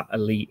because he is that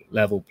elite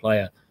level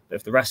player. But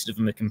if the rest of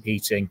them are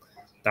competing,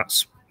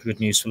 that's good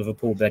news for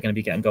Liverpool. They're going to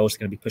be getting goals,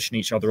 they're going to be pushing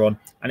each other on,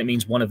 and it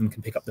means one of them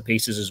can pick up the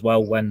pieces as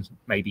well when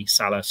maybe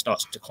Salah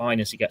starts to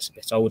decline as he gets a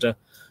bit older.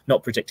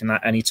 Not predicting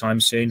that anytime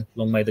soon.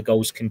 Long may the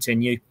goals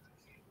continue.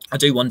 I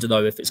do wonder,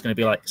 though, if it's going to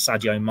be like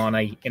Sadio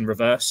Mane in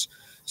reverse.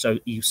 So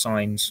he was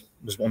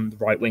on the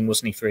right wing,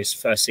 wasn't he, for his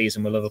first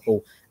season with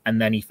Liverpool,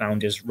 and then he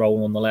found his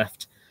role on the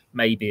left.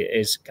 Maybe it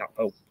is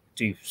Gakpo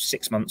do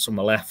 6 months on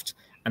the left,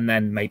 and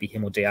then maybe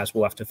him or Diaz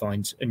will have to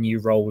find a new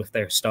role if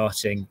they're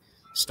start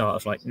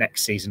of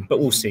next season. But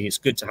we'll see. It's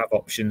good to have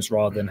options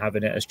rather than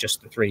having it as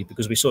just the three,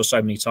 because we saw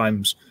so many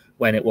times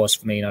when it was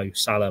Firmino,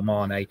 Salah,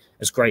 Mane,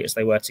 as great as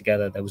they were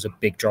together, there was a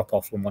big drop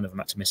off when one of them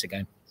had to miss a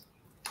game.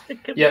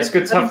 Yeah, it's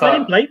good to have that.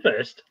 Let him play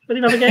first. Let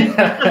him have a game. He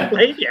hasn't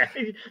played yet.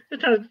 He's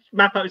trying to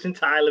map out his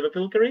entire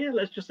Liverpool career.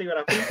 Let's just see what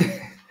happens.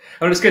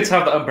 Well, it's good to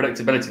have that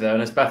unpredictability there.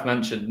 And as Beth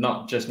mentioned,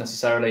 not just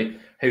necessarily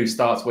who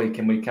starts week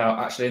in, week out,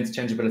 actually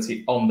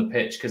interchangeability on the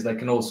pitch, because they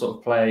can all sort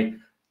of play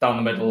down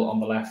the middle, on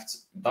the left.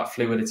 That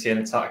fluidity in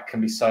attack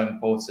can be so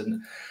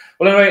important.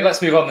 Well, anyway,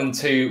 let's move on then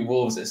to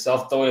Wolves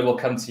itself. Doyle, will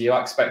come to you.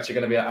 I expect you're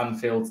going to be at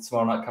Anfield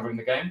tomorrow night covering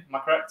the game. Am I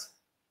correct?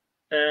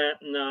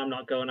 No, I'm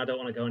not going. I don't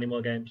want to go any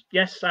more games.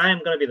 Yes, I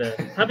am going to be there.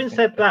 Having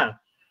said that,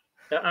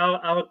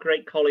 our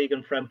great colleague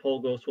and friend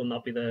Paul Gorst will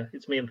not be there.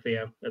 It's me and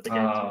Theo at the game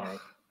tomorrow.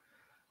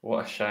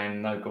 What a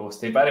shame, no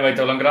Gorsty. But anyway,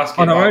 Doyle, I'm going to ask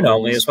you on our own,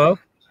 aren't we, as well?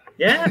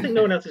 Yeah, I think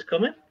no one else is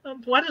coming.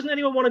 Why doesn't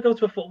anyone want to go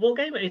to a football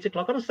game at 8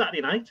 o'clock on a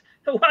Saturday night?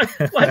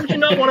 Why would you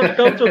not want to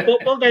go to a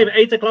football game at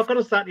 8 o'clock on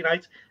a Saturday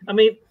night? I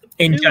mean,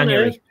 in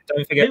January.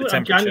 Don't forget the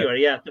temperature.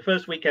 January, yeah, the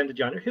first weekend of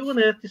January. Who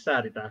on earth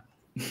decided that?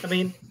 I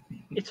mean,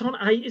 it's on.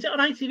 Is it on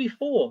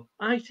ITV4?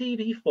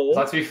 ITV4.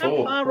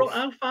 ITV4.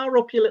 How far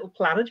up your little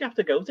planner do you have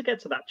to go to get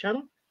to that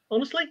channel?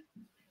 Honestly,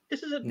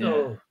 this is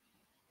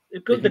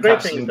The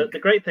great thing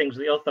is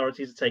that the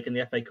authorities are taking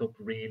the FA Cup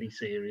really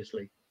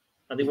seriously,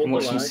 and they won't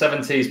watch some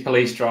 70s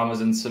police dramas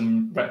and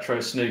some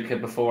retro snooker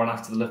before and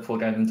after the Liverpool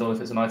game, and Doyle,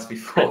 if it's on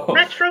ITV4.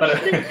 Retro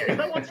snooker? Is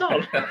that what's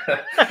on?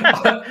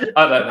 I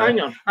don't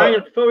know. Hang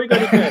on. Before we go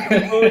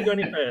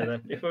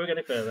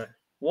any further,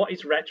 what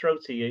is retro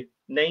to you?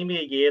 Name me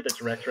a year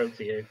that's retro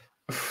to you.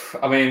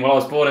 I mean, well, I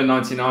was born in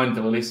 '99,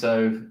 Doyle,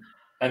 so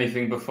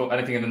anything in the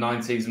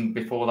 '90s and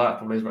before that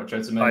probably is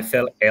retro to me. I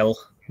feel ill.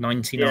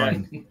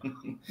 99.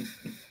 Yeah.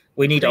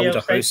 We need Theo,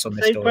 older hosts on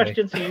this story. Same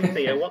question to you,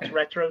 Theo. What's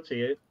retro to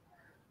you?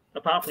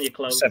 Apart from your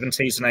clothes.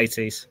 70s and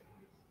 80s.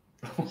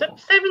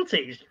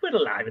 70s? You weren't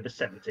alive in the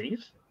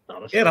 70s.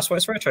 Honestly. Yeah, that's why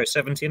it's retro.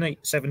 70s and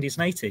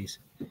 80s.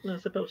 I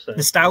suppose so.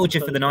 Nostalgia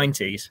for the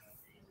 90s.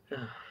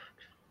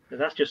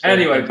 That's just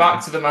anyway,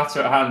 back to the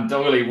matter at hand.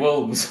 Doyle,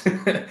 Wolves.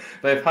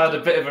 They've had a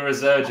bit of a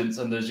resurgence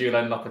under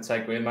Julen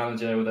Lopetegui, a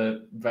manager with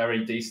a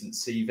very decent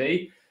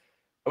CV.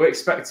 Are we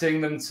expecting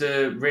them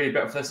to really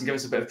bet for this and give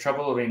us a bit of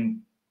trouble? I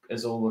mean,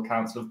 as all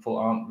accounts, Liverpool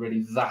aren't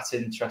really that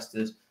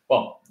interested.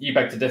 Well, you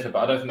beg to differ,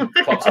 but I don't think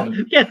Klopp's going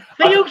to... Yeah,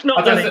 Theo's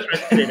not that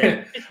interested in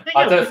it.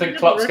 I don't think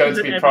Klopp's going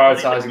to be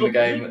prioritising the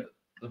game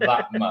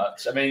that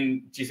much. I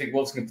mean, do you think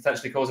Wolves can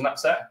potentially cause an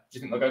upset? Do you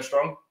think they'll go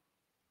strong?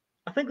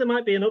 I think there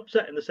might be an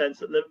upset in the sense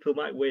that Liverpool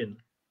might win.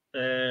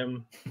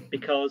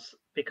 Because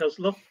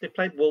look, they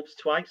played Wolves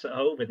twice at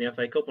home in the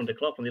FA Cup under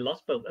Klopp and they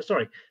lost both.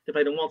 Sorry, they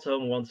played them once at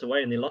home and once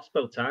away and they lost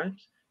both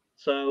times.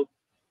 So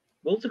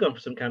Wolves are going for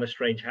some kind of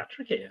strange hat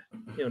trick here.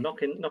 You know,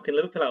 knocking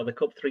Liverpool out of the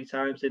cup 3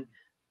 times in,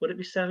 would it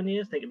be 7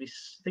 years? I think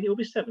it would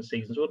be 7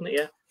 seasons, wouldn't it?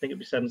 Yeah, I think it'd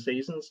be 7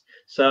 seasons.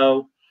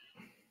 So,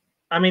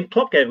 I mean,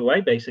 Klopp gave away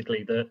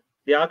basically that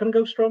they are going to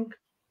go strong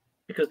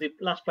because they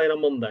last played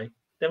on Monday.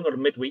 They haven't got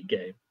a midweek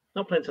game.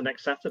 Not playing until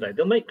next Saturday.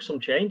 They'll make some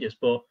changes,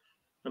 but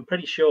I'm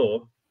pretty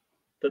sure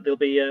that they'll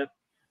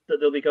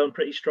be going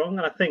pretty strong.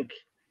 And I think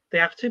they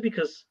have to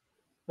because,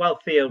 well,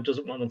 Theo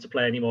doesn't want them to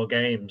play any more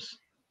games.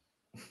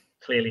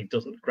 clearly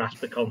doesn't grasp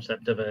the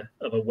concept of a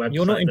website.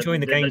 You're not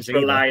enjoying the games that's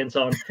reliant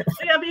on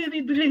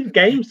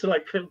games to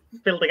like fill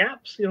the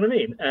gaps. You know what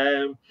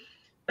I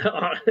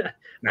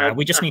mean?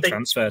 We just need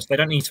transfers. They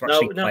don't need to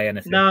actually play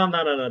anything.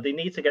 No. They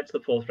need to get to the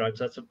 4th round.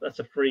 So that's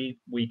a free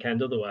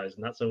weekend otherwise,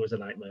 and that's always a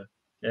nightmare.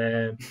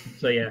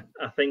 So yeah,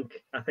 I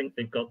think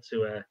they've got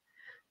to.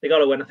 They got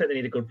to win. I think they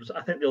need a good.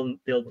 I think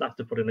they'll have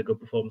to put in a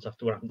good performance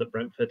after what happened at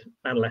Brentford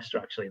and Leicester.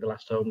 Actually, the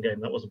last home game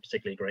that wasn't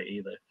particularly great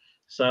either.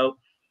 So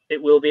it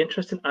will be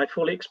interesting. I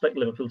fully expect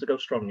Liverpool to go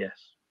strong. Yes.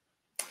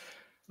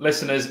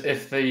 Listeners,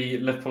 if the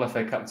Liverpool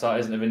FA Cup tie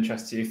isn't of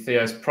interest to you,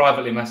 Theo's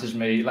privately messaged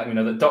me, letting me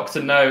know that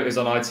Dr. No is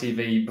on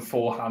ITV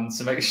beforehand.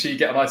 So make sure you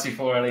get on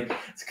ITV4 early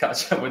to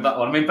catch up with that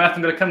one. I mean, Beth,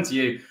 I'm going to come to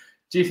you.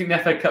 Do you think the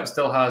FA Cup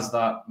still has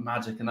that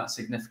magic and that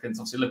significance?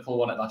 Obviously, Liverpool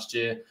won it last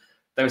year.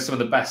 There were some of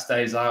the best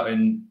days out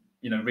in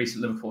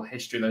recent Liverpool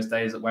history, those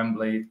days at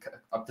Wembley.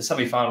 The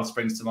semi-final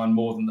springs to mind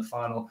more than the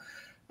final.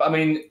 But I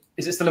mean,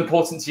 is it still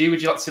important to you?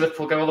 Would you like to see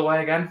Liverpool go all the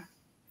way again?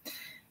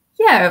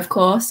 Yeah, of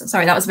course.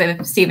 Sorry, that was a bit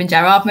of a Steven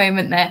Gerrard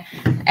moment there.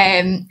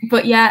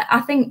 But yeah, I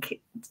think,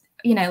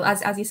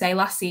 as you say,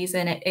 last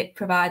season it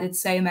provided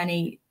so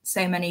many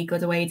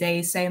good away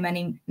days, so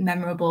many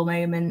memorable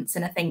moments.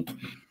 And I think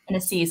in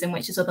a season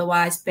which has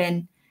otherwise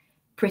been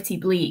pretty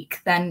bleak,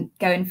 then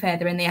going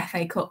further in the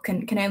FA Cup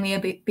can only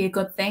be a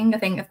good thing. I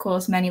think, of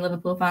course, many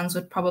Liverpool fans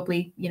would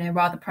probably,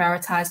 rather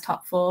prioritise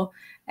top 4.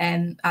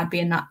 I'd be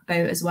in that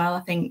boat as well.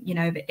 I think,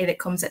 if it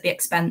comes at the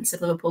expense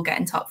of Liverpool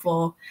getting top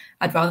 4,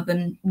 I'd rather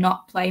them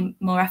not play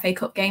more FA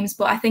Cup games.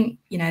 But I think,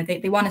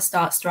 they want to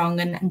start strong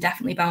and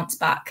definitely bounce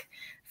back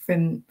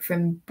from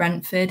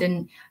Brentford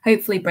and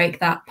hopefully break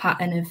that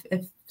pattern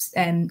of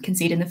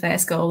conceding the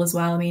first goal as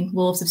well. I mean,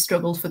 Wolves have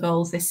struggled for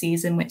goals this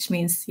season, which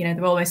means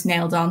they're almost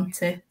nailed on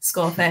to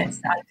score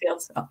first at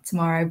Anfield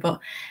tomorrow.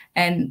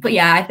 But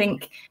yeah, I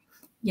think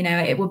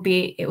it would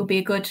be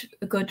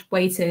a good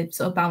way to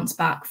sort of bounce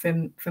back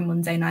from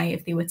Monday night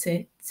if they were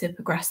to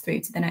progress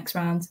through to the next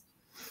round.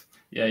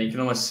 Yeah, you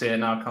can almost see it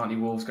now, can't you?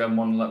 Wolves going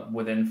 1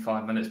 within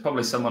 5 minutes.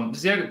 Probably someone.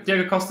 Does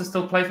Diego Costa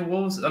still play for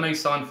Wolves? I know he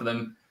signed for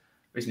them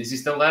recently. Is he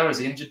still there? Or is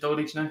he injured, Doyle?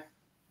 Do you know?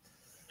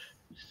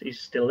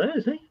 He's still there,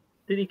 isn't he?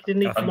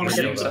 Didn't he come on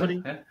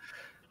again? Yeah.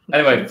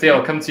 Anyway, Theo,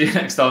 I'll come to you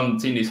next on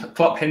Team News.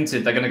 Klopp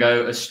hinted they're going to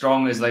go as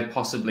strong as they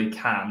possibly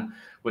can,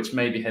 which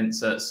maybe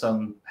hints at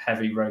some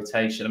heavy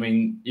rotation. I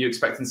mean, you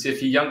expecting to see a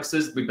few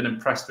youngsters? We've been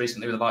impressed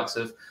recently with the likes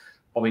of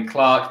Bobby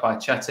Clark, by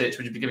Chetic.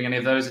 Would you be giving any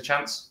of those a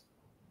chance?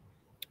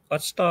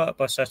 I'd start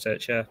by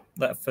Chetic, yeah.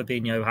 Let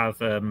Fabinho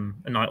have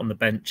a night on the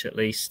bench at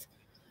least.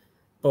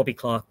 Bobby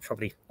Clark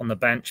probably on the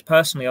bench.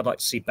 Personally, I'd like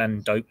to see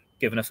Ben Dope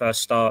given a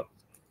first start.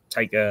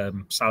 Take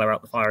Salah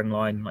out the firing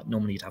line. Like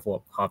normally you'd have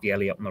Harvey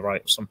Elliott on the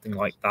right or something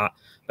like that,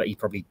 but he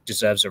probably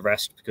deserves a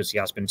rest because he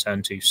has been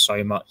turned to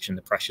so much and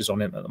the pressure's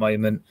on him at the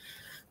moment.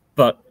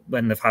 But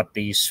when they've had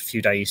these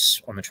few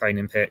days on the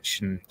training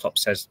pitch and Klopp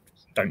says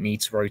don't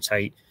need to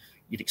rotate,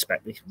 you'd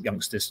expect the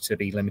youngsters to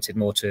be limited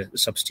more to the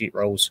substitute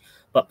roles.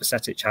 But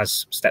Bajcetic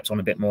has stepped on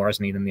a bit more,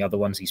 hasn't he, than the other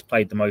ones. He's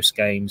played the most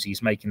games.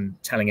 He's making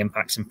telling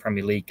impacts in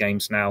Premier League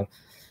games now.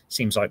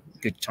 Seems like a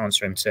good chance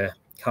for him to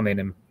come in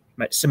and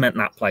cement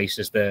that place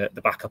as the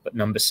backup at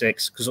number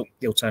 6, because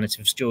the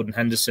alternative is Jordan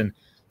Henderson.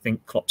 I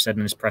think Klopp said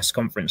in his press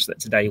conference that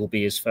today will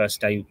be his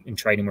first day in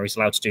training where he's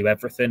allowed to do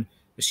everything,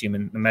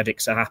 assuming the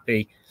medics are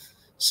happy.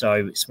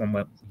 So it's one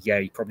where, yeah,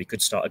 you probably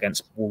could start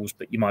against Wolves,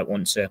 but you might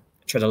want to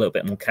tread a little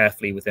bit more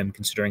carefully with him,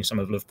 considering some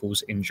of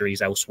Liverpool's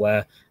injuries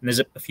elsewhere. And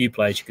there's a few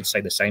players you could say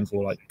the same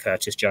for, like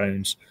Curtis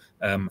Jones.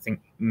 I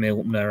think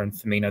Milner and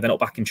Firmino, they're not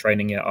back in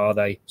training yet, are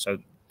they? So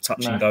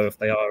touch and go if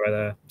they are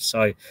there.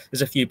 So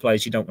there's a few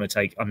players you don't want to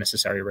take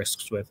unnecessary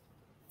risks with.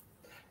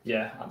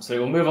 Yeah,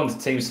 absolutely. We'll move on to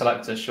team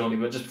selector shortly,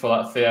 but just before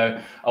that,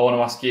 Theo, I want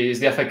to ask you, is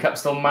the FA Cup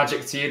still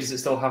magic to you? Does it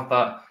still have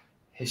that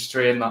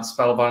history and that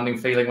spellbinding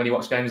feeling when you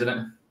watch games in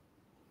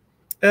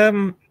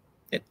it?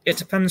 It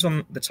depends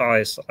on the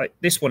ties. Like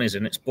this one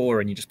isn't. It's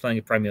boring. You're just playing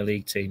a Premier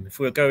League team. If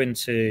we were going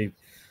to,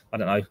 I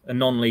don't know, a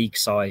non-league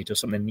side or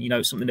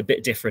something, something a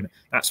bit different,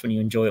 that's when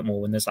you enjoy it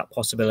more, when there's that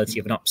possibility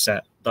of an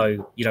upset,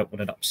 though you don't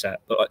want an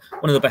upset. But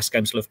one of the best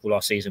games of Liverpool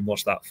last season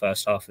was that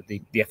first half of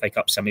the FA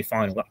Cup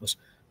semi-final. That was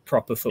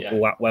proper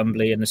football at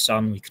Wembley in the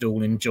sun. We could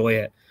all enjoy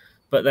it.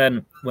 But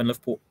then when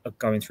Liverpool are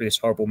going through this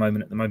horrible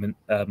moment at the moment,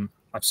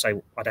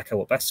 I'd echo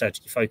what Beth said.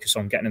 You focus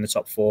on getting in the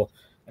top 4,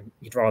 and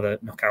you'd rather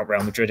knock out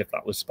Real Madrid if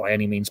that was by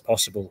any means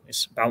possible.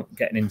 It's about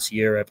getting into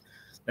Europe.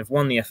 They've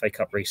won the FA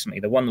Cup recently.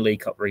 They won the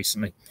League Cup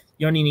recently.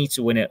 You only need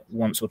to win it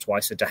once or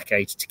twice a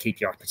decade to keep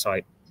your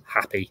appetite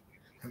happy.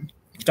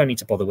 You don't need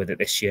to bother with it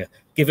this year.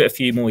 Give it a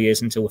few more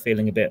years until we're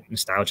feeling a bit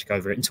nostalgic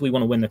over it, until we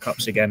want to win the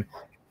Cups again.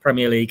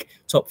 Premier League,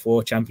 top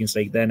 4, Champions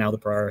League, they're now the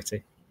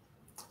priority.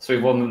 So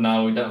we've won them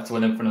now. We don't have to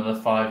win them for another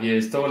 5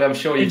 years. Doyle, I'm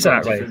sure you've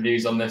got different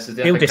views on this.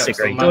 He'll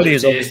disagree. Doyle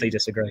is obviously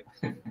disagree.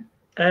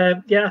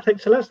 Yeah, I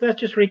think so. Let's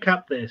just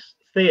recap this.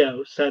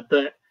 Theo said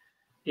that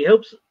he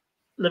hopes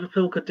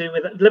Liverpool could do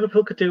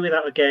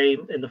without a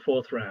game in the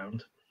 4th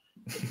round.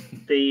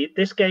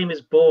 This game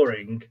is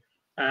boring,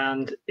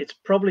 and it's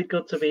probably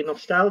good to be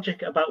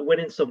nostalgic about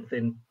winning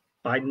something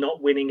by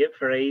not winning it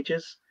for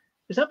ages.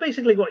 Is that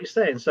basically what you're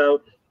saying?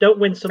 So don't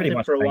win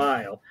something for a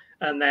while,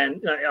 and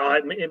then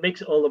it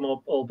makes it all the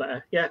more all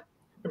better. Yeah,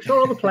 I'm sure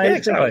all the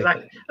players think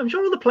exactly. I'm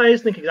sure all the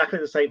players think exactly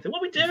the same thing. What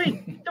are we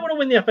doing? Don't want to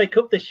win the FA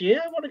Cup this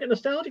year. I want to get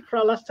nostalgic for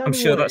our last time. I'm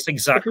sure that's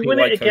exactly why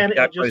Cody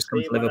Gakpo's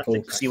come to Liverpool,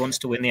 because he wants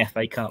to win the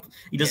FA Cup.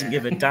 He doesn't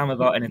give a damn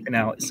about anything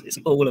else. It's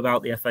all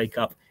about the FA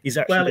Cup. He's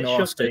actually been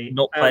asked to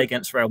not play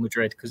against Real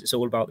Madrid because it's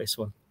all about this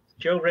one.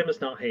 Joe Rimmer's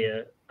not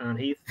here, and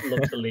he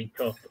loves the League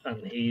Cup,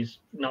 and he's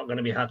not going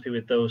to be happy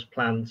with those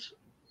plans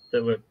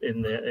that were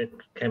it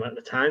came out in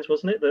the Times,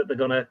 wasn't it? That they're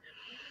going to.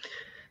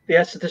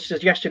 Yes, the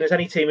suggestion is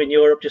any team in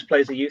Europe just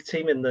plays a youth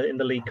team in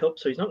the League Cup,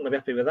 so he's not going to be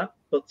happy with that.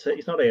 But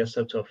he's not here,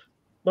 so tough.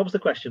 What was the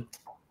question?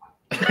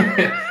 No,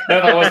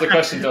 that was the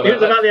question. It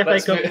was about the FA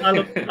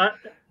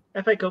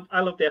Cup. FA Cup. I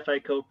love the FA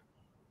Cup.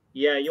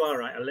 Yeah, you are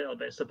right a little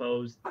bit, I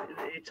suppose.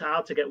 It's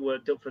hard to get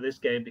worked up for this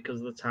game because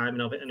of the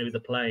timing of it and who they're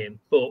playing.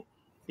 But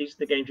these are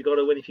the games you've got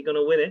to win if you're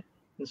going to win it.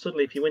 And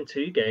suddenly, if you win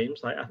 2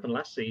 games, like happened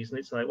last season,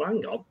 it's like, well,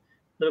 hang on.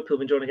 Liverpool have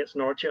been drawing against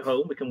Norwich at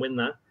home. We can win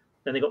that.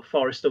 Then they got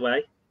Forest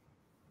away,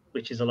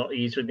 which is a lot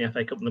easier in the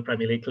FA Cup than the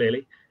Premier League,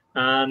 clearly.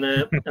 And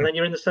then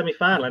you're in the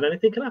semi-final, and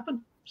anything can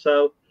happen.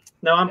 So,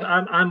 no,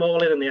 I'm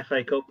all in the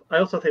FA Cup. I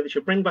also think they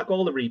should bring back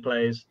all the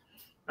replays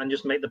and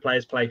just make the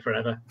players play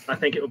forever. I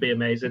think it would be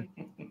amazing.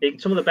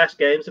 Some of the best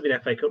games have been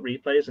FA Cup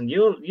replays, and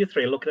you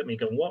 3 are looking at me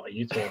going, "What are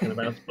you talking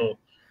about?" But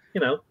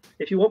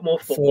if you want more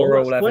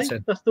football,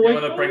 that's the way. You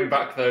want to bring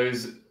back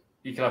those.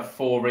 You can have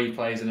 4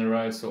 replays in a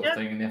row, sort of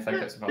thing, in the FA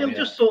Cup. They'll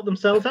just sort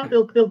themselves out.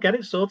 They'll get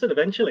it sorted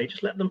eventually.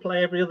 Just let them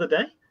play every other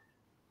day.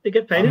 They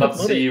get paid enough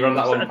money. See you run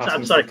that one past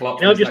I'm sorry.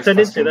 I've just turned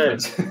into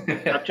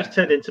there. I've just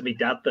turned into me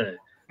dad there.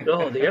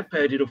 Oh, they get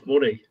paid enough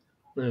money.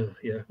 Oh,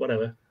 yeah,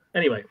 whatever.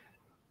 Anyway,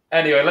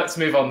 let's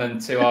move on then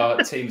to our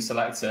team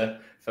selector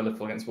for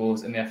Liverpool against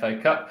Wolves in the FA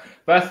Cup.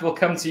 Beth, we'll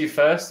come to you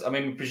first. I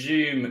mean, we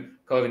presume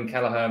Gordon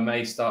Kelleher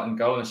may start in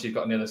goal, unless you've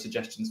got any other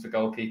suggestions for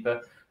goalkeeper.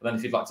 And then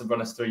if you'd like to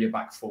run us through your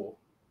back 4.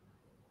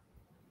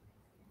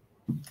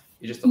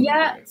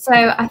 So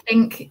I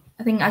think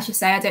as you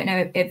say, I don't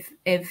know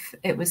if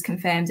it was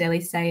confirmed early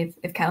today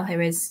if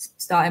Kelleher is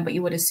starting, but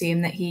you would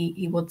assume that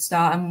he would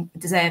start and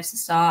deserves to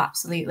start,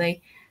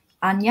 absolutely.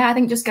 And I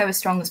think just go as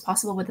strong as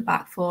possible with the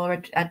back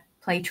 4. I'd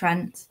play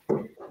Trent.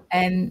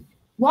 I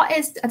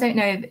don't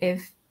know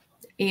if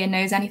Ian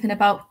knows anything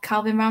about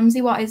Calvin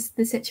Ramsey. What is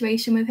the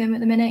situation with him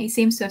at the minute? He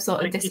seems to have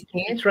sort of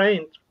disappeared.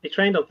 He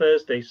trained on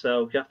Thursday,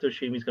 so you have to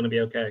assume he's going to be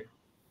okay.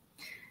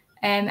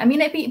 I mean,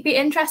 it'd be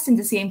interesting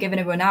to see him given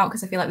a run out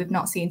because I feel like we've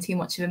not seen too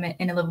much of him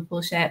in a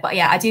Liverpool shirt. But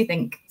I do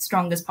think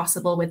strong as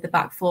possible with the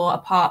back 4.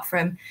 Apart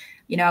from,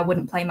 I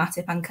wouldn't play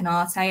Matip and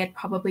Konate. I'd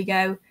probably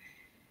go,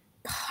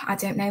 I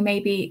don't know,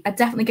 maybe I'd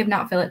definitely give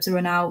Nat Phillips a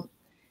run out.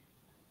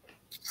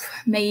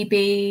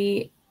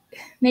 Maybe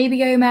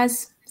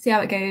Gomez, see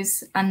how it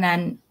goes, and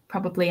then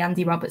probably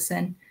Andy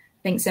Robertson.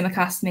 I think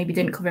Simicast maybe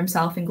didn't cover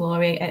himself in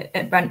glory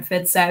at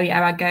Brentford, so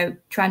I'd go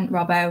Trent,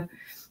 Robbo,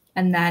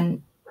 and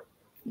then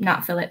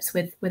Nat Phillips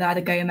with either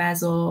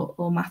Gomez or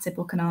Matip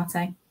or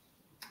Konate.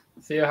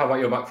 Theo, how about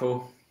your back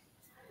 4?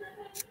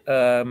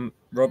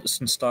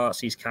 Robertson starts,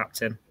 he's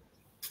captain.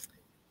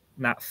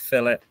 Nat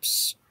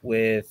Phillips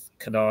with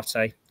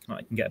Konate.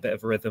 I can get a bit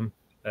of a rhythm.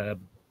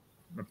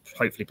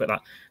 Hopefully put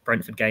that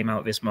Brentford game out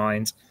of his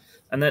mind.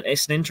 And then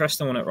it's an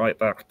interesting one at right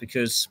back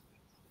because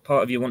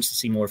part of you wants to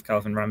see more of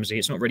Calvin Ramsey.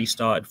 It's not really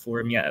started for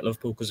him yet at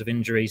Liverpool because of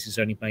injuries. He's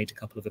only made a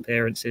couple of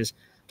appearances.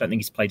 Don't think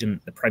he's played in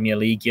the Premier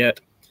League yet.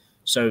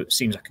 So it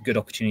seems like a good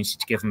opportunity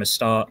to give him a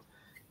start.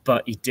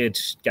 But he did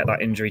get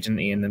that injury, didn't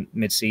he, in the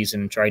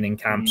mid-season training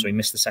camp. So he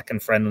missed the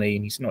second friendly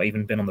and he's not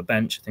even been on the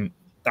bench. I think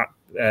that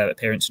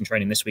appearance in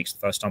training this week's the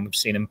first time we've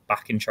seen him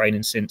back in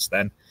training since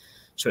then.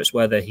 So it's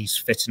whether he's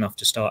fit enough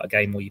to start a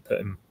game or you put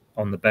him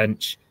on the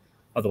bench.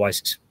 Otherwise,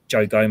 it's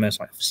Joe Gomez.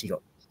 Obviously, you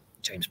got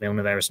James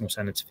Milner there as an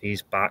alternative.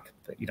 He's back.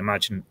 But you'd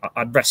imagine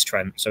I'd rest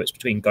Trent. So it's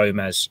between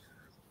Gomez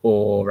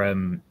or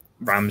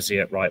Ramsey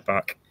at right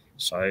back.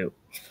 So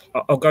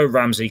I'll go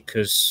Ramsey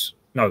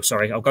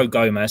I'll go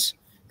Gomez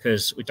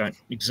because we don't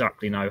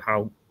exactly know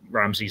how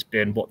Ramsey's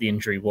been, what the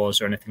injury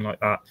was or anything like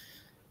that.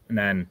 And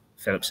then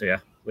Phillips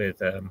here with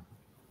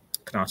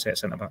Konate at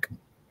centre-back.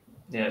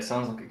 Yeah, it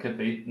sounds like it could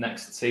be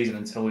next season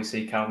until we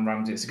see Calvin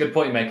Ramsey. It's a good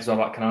point you make as well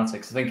about Konate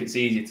because I think it's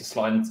easier to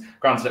slot in.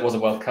 Granted, it was a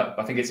World Cup,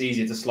 but I think it's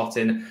easier to slot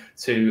in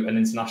to an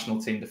international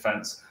team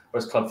defence,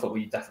 whereas club football,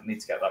 you definitely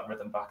need to get that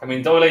rhythm back. I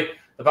mean, Doyle,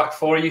 the back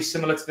 4, are you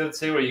similar to the other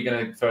 2, or are you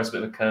going to throw us a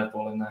bit of a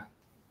curveball in there?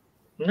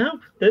 No,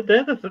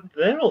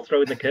 they're all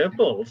throwing the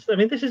curveballs. I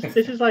mean, this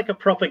is like a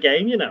proper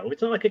game,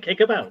 It's not like a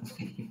kickabout.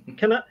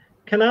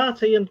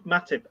 Konate and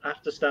Matip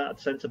have to start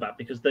at centre-back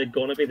because they're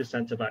going to be the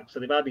centre-back, so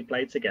they've hardly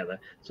played together.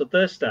 So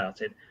they're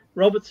starting.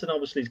 Robertson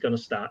obviously is going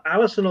to start.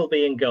 Alisson will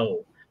be in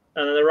goal.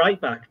 And then the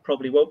right-back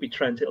probably won't be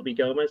Trent, it'll be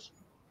Gomez.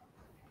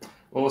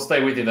 Well, we'll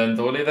stay with you then,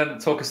 Doyle. Then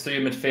talk us through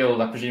your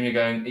midfield. I presume you're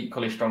going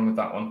equally strong with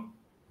that one.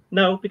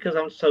 No, because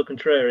I'm so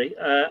contrary.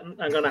 I'm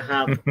going to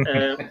have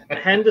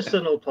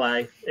Henderson will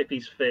play if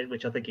he's fit,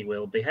 which I think he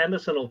will be.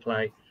 Henderson will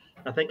play.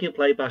 I think he'll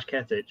play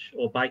Bajketic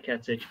or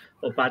Bajketic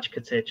or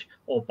Bajketic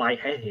or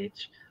Bajhetic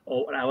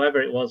or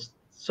however it was.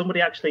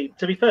 Somebody actually,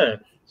 to be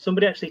fair,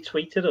 somebody actually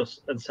tweeted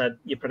us and said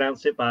you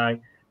pronounce it by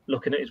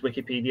looking at his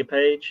Wikipedia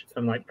page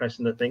and like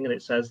pressing the thing, and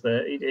it says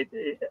that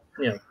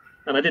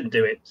and I didn't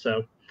do it,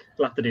 so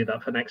I'll have to do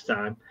that for next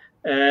time.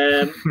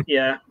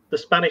 Yeah, the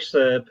Spanish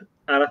Serb,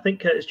 and I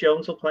think Curtis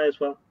Jones will play as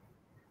well.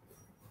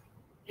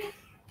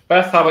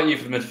 Beth, how about you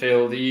for the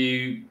midfield? Are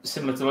you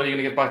similar to what? Are you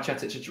going to give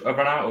Bajketic a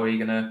run out, or are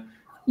you going to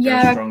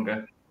go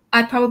stronger?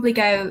 I'd probably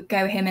go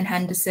him and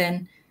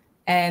Henderson.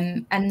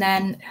 And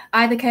then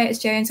either Curtis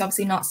Jones,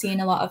 obviously not seeing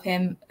a lot of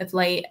him of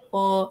late,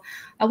 or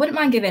I wouldn't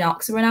mind giving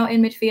Ox a run out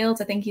in midfield.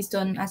 I think he's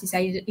done, as you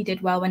say, he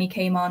did well when he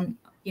came on,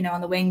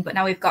 on the wing, but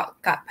now we've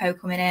got Gakpo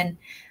coming in.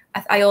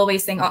 I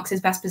always think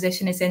Ox's best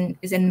position is in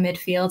the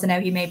midfield. I know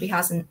he maybe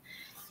hasn't,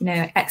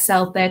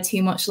 excelled there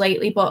too much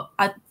lately, but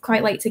I'd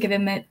quite like to give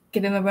him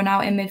a run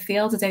out in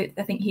midfield.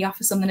 I think he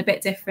offers something a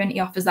bit different. He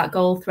offers that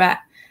goal threat,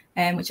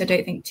 which I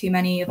don't think too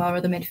many of our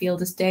other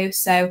midfielders do.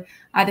 So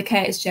either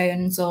Curtis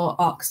Jones or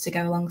Ox to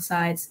go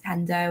alongside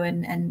Hendo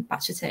and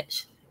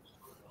Bajketic.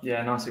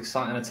 Yeah, nice,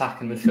 exciting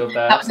attacking midfield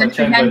there. That was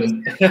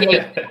Chamberlain.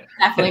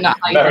 Definitely not.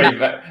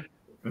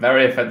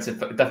 Very offensive,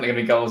 but definitely going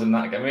to be goals in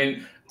that game. I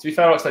mean, to be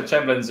fair,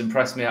 Oxlade-Chamberlain's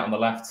impressed me out on the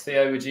left.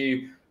 Theo, would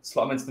you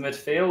slot him into the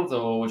midfield,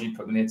 or would you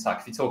put him in the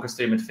attack? If you talk us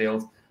through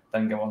midfield,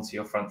 then go on to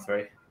your front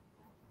three.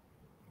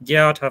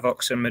 Yeah, I'd have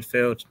Ox in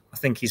midfield. I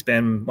think he's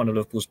been one of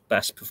Liverpool's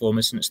best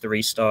performers since the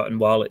restart, and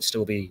while it'd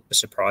still be a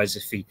surprise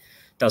if he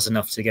does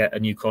enough to get a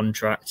new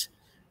contract,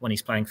 when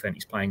he's playing for,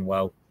 he's playing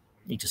well.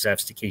 He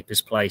deserves to keep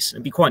his place.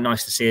 It'd be quite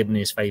nice to see him in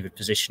his favoured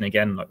position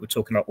again. Like, we're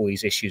talking about all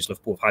these issues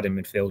Liverpool have had in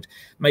midfield.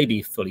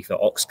 Maybe fully fit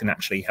Ox can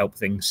actually help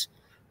things.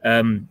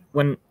 When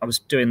I was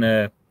doing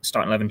the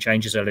starting 11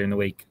 changes earlier in the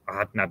week, I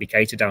had Naby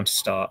Keita down to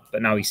start,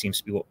 but now he seems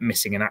to be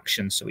missing in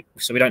action. So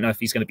we don't know if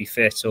he's going to be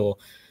fit or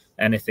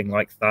anything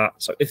like that.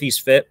 So if he's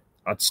fit,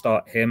 I'd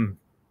start him,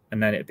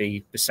 and then it'd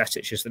be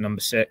Bajketic as the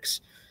number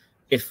 6.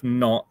 If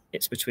not,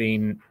 it's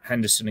between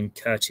Henderson and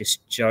Curtis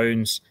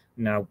Jones.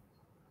 Now,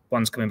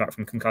 one's coming back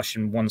from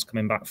concussion, one's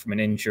coming back from an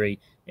injury.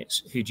 It's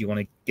who do you want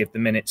to give the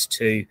minutes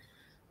to?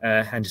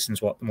 Henderson's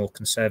the more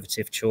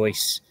conservative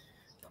choice.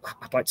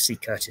 I'd like to see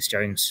Curtis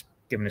Jones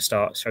given a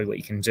start, show what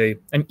he can do.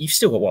 And you've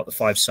still got, the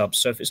 5 subs.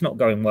 So if it's not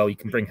going well, you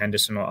can bring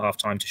Henderson at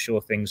half-time to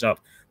shore things up.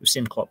 We've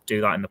seen Klopp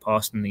do that in the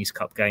past in these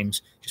cup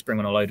games, just bring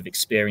on a load of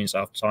experience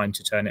after-time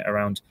to turn it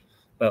around.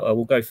 But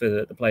we'll go for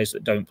the players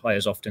that don't play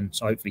as often,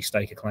 so hopefully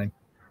stake a claim.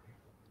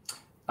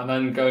 And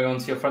then going on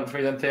to your front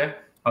three then, Theo?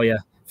 Oh, yeah.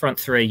 Front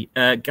three.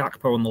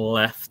 Gakpo on the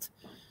left.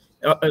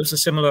 It was a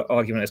similar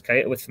argument as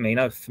Keita with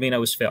Firmino. If Firmino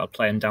was fit, I'd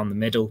play him down the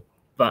middle.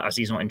 But as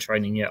he's not in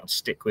training yet, I'd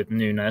stick with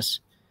Núñez.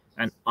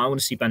 And I want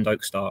to see Doyle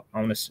start.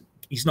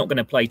 He's not going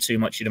to play too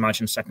much, you'd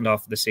imagine, second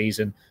half of the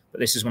season. But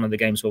this is one of the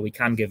games where we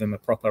can give him a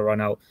proper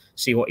run out,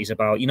 see what he's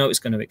about. It's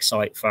going to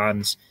excite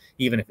fans,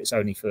 even if it's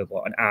only for,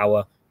 an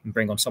hour, and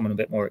bring on someone a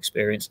bit more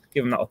experienced.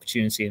 Give him that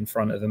opportunity in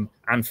front of him.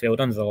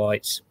 Anfield, under the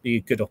lights, be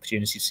a good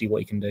opportunity to see what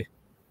he can do.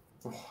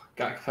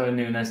 Gakpo,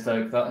 Núñez,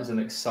 Doyle, that is an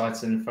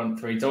exciting front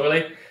three.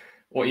 Doyle,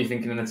 what are you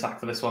thinking in attack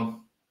for this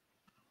one?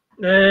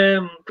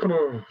 Come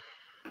on.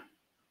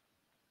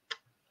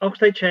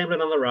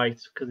 Oxlade-Chamberlain on the right,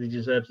 because he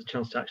deserves a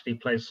chance to actually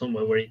play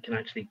somewhere where he can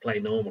actually play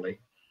normally.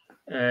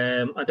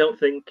 I don't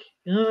think...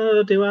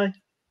 do I?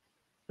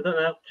 I don't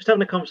know. Just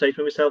having a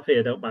conversation with myself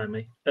here, don't mind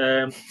me.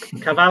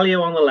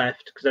 Carvalho on the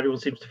left, because everyone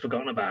seems to have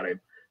forgotten about him,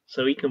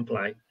 so he can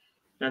play.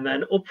 And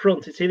then up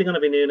front, it's either going to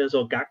be Núñez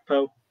or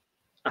Gakpo.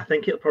 I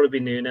think it'll probably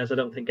be Núñez. I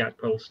don't think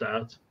Gakpo will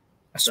start.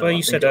 I swear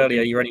you said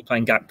earlier you're only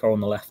playing Gakpo on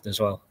the left as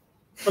well.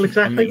 Well,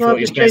 exactly. Well,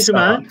 I've changed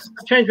my mind.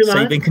 So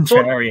you've been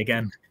contrary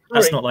again.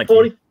 That's not like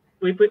 40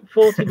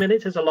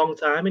 minutes is a long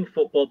time in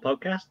football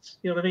podcasts.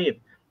 You know what I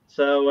mean?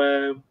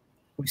 So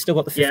we've still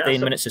got the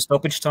 15 minutes of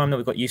stoppage time that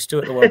we've got used to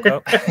at the World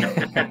Cup.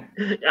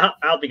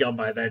 I'll be gone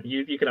by then.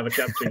 You can have a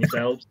chat between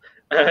yourselves.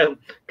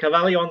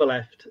 Carvalho on the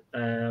left,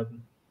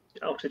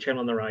 Oxlade-Chamberlain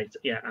on the right,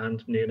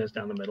 and Núñez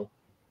down the middle.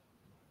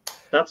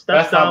 That's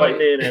Darwin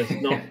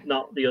Núñez,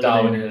 not the other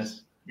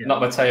Núñez. Yeah.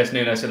 Not Mateus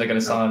Núñez, who they're going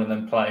to sign and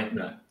then play.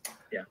 No.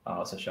 Yeah. Oh,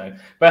 that's a shame.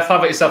 Beth, how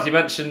about yourself? You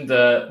mentioned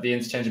the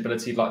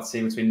interchangeability you'd like to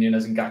see between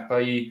Núñez and Gakpo.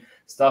 Are you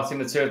starting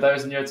the two of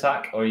those in your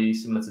attack, or are you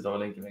similar to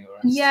Doyle giving a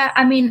rest? Yeah,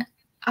 I mean,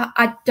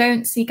 I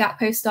don't see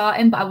Gakpo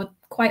starting, but I would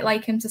quite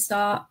like him to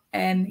start.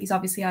 He's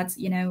obviously had,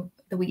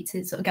 the week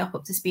to sort of get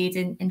up to speed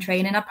in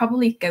training. I'd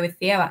probably go with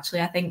Theo,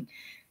 actually. I think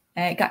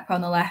Gakpo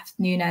on the left,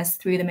 Núñez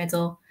through the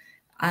middle,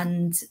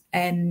 and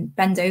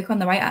Doyle on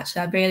the right.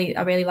 Actually,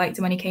 I really liked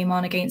him when he came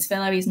on against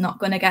Villa. He's not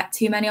going to get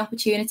too many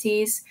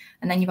opportunities,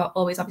 and then you've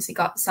always obviously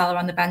got Salah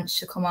on the bench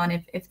to come on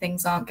if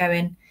things aren't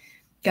going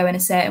a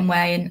certain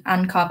way.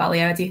 And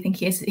Carvalho, I do think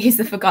he's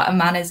the forgotten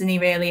man, isn't he?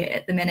 Really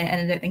at the minute,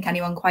 and I don't think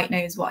anyone quite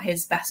knows what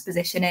his best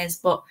position is.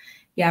 But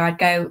yeah, I'd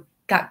go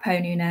Gakpo,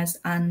 Núñez,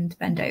 and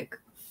Doyle.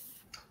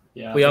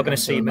 Yeah, we are going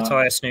to see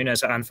Mateus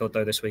Núñez at Anfield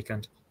though this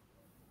weekend.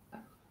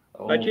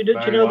 Do you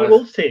know the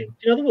Wolves team? Do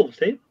you know the Wolves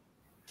team?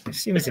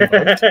 She was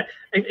involved.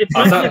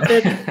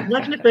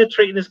 Imagine if they're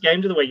treating this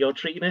game to the way you're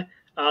treating it.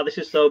 Oh, this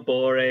is so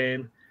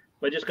boring.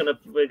 We're just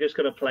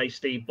gonna play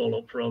Steve Bull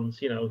up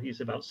front. You know,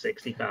 he's about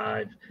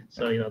 65,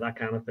 so you know that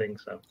kind of thing.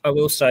 So I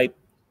will say,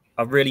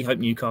 I really hope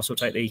Newcastle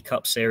take the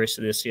cup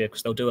seriously this year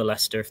because they'll do a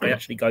Leicester if they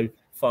actually go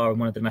far in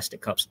one of the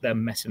domestic cups. They're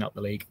messing up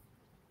the league.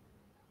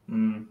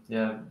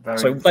 Yeah,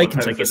 so they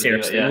can take it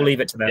seriously. We'll leave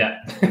it to them.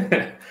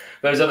 Yeah.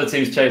 Those other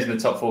teams chasing the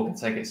top four can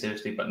take it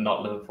seriously, but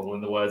not Liverpool,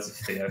 in the words of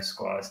Theo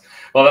Squires.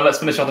 Well, then let's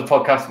finish off the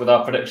podcast with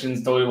our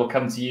predictions. Doyle, will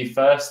come to you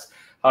first.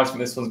 How do you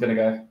think this one's going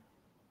to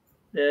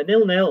go?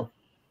 0-0.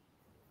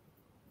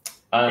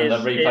 And a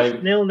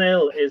replay.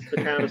 0-0 is the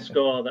kind of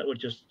score that would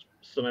just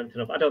sum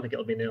everything up. I don't think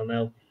it'll be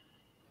 0-0.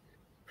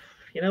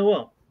 You know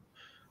what?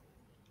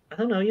 I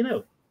don't know. You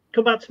know,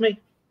 come back to me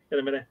in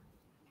a minute.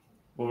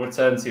 We'll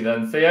return to you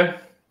then, Theo.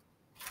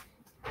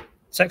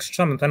 It's extra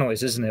time and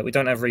penalties, isn't it? We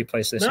don't have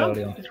replays this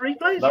early on. It's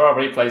replays. There are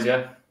replays,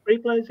 yeah.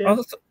 Replays, yeah.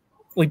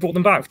 We brought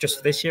them back just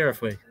for this year,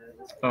 have we? They've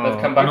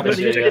come back this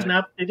year.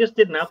 They just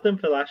didn't have them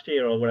for last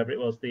year or whatever it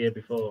was the year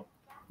before.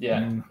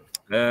 Yeah.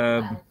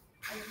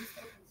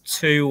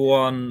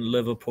 2-1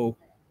 Liverpool.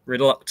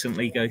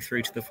 Reluctantly go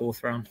through to the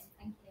fourth round.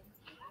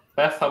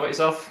 Beth, how about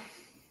yourself?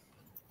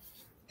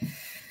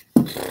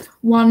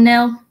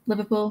 1-0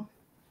 Liverpool.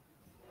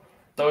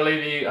 Doyle,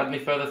 have you had any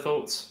further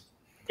thoughts?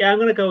 Yeah, I'm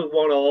going to go with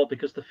 1-1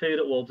 because the food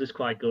at Wolves is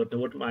quite good. I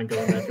wouldn't mind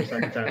going there for a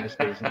second time this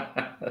season.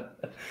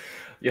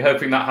 You're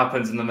hoping that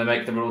happens and then they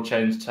make the rule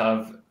change to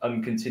have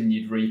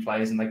uncontinued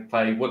replays and they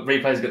play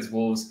replays against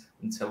Wolves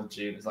until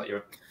June. Is that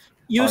your...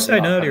 You were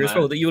saying earlier as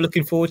well that you were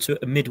looking forward to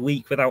a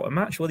midweek without a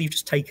match. Well, you've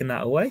just taken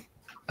that away.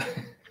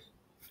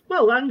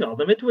 Well, hang on.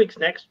 The midweek's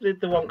next,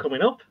 the one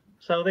coming up.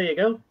 So there you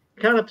go.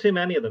 Can't have too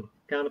many of them.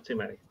 Can't have too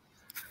many.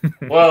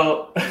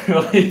 Well,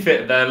 we'll leave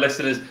it there.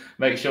 Listeners,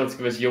 make sure to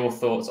give us your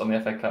thoughts on the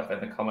FA Cup in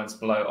the comments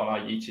below on our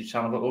YouTube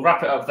channel. But we'll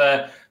wrap it up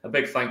there. A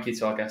big thank you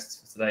to our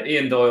guests for today,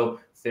 Ian Doyle,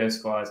 Theo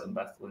Squires and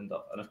Beth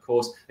Lindop. And of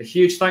course, a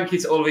huge thank you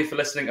to all of you for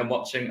listening and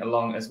watching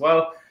along as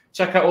well.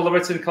 Check out all the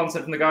written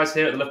content from the guys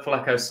here at the Liverpool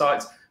Echo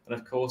site. And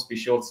of course, be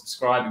sure to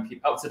subscribe and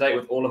keep up to date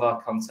with all of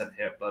our content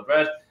here at Blood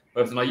Red,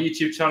 both on our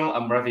YouTube channel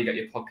and wherever you get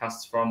your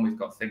podcasts from. We've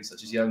got things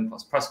such as Young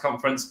Plus Press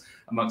Conference,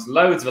 amongst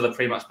loads of other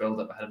pre-match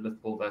build-up ahead of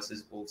Liverpool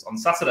versus Wolves on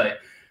Saturday.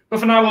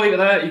 But for now, we'll leave it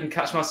there. You can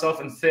catch myself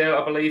and Theo,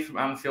 I believe, from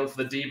Anfield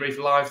for the debrief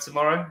live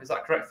tomorrow. Is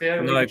that correct,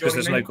 Theo? No, because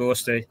there's no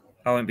Gorsty.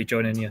 I won't be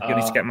joining you. You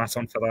need to get Matt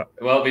on for that.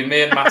 Well, it'll be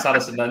me and Matt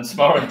Addison then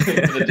tomorrow for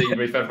the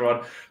debrief,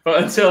 everyone.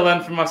 But until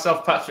then, from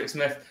myself, Patrick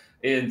Smith,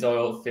 Ian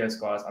Doyle, Theo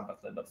Squires, and Beth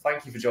Lindop,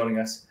 thank you for joining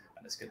us,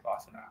 and it's goodbye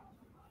for now.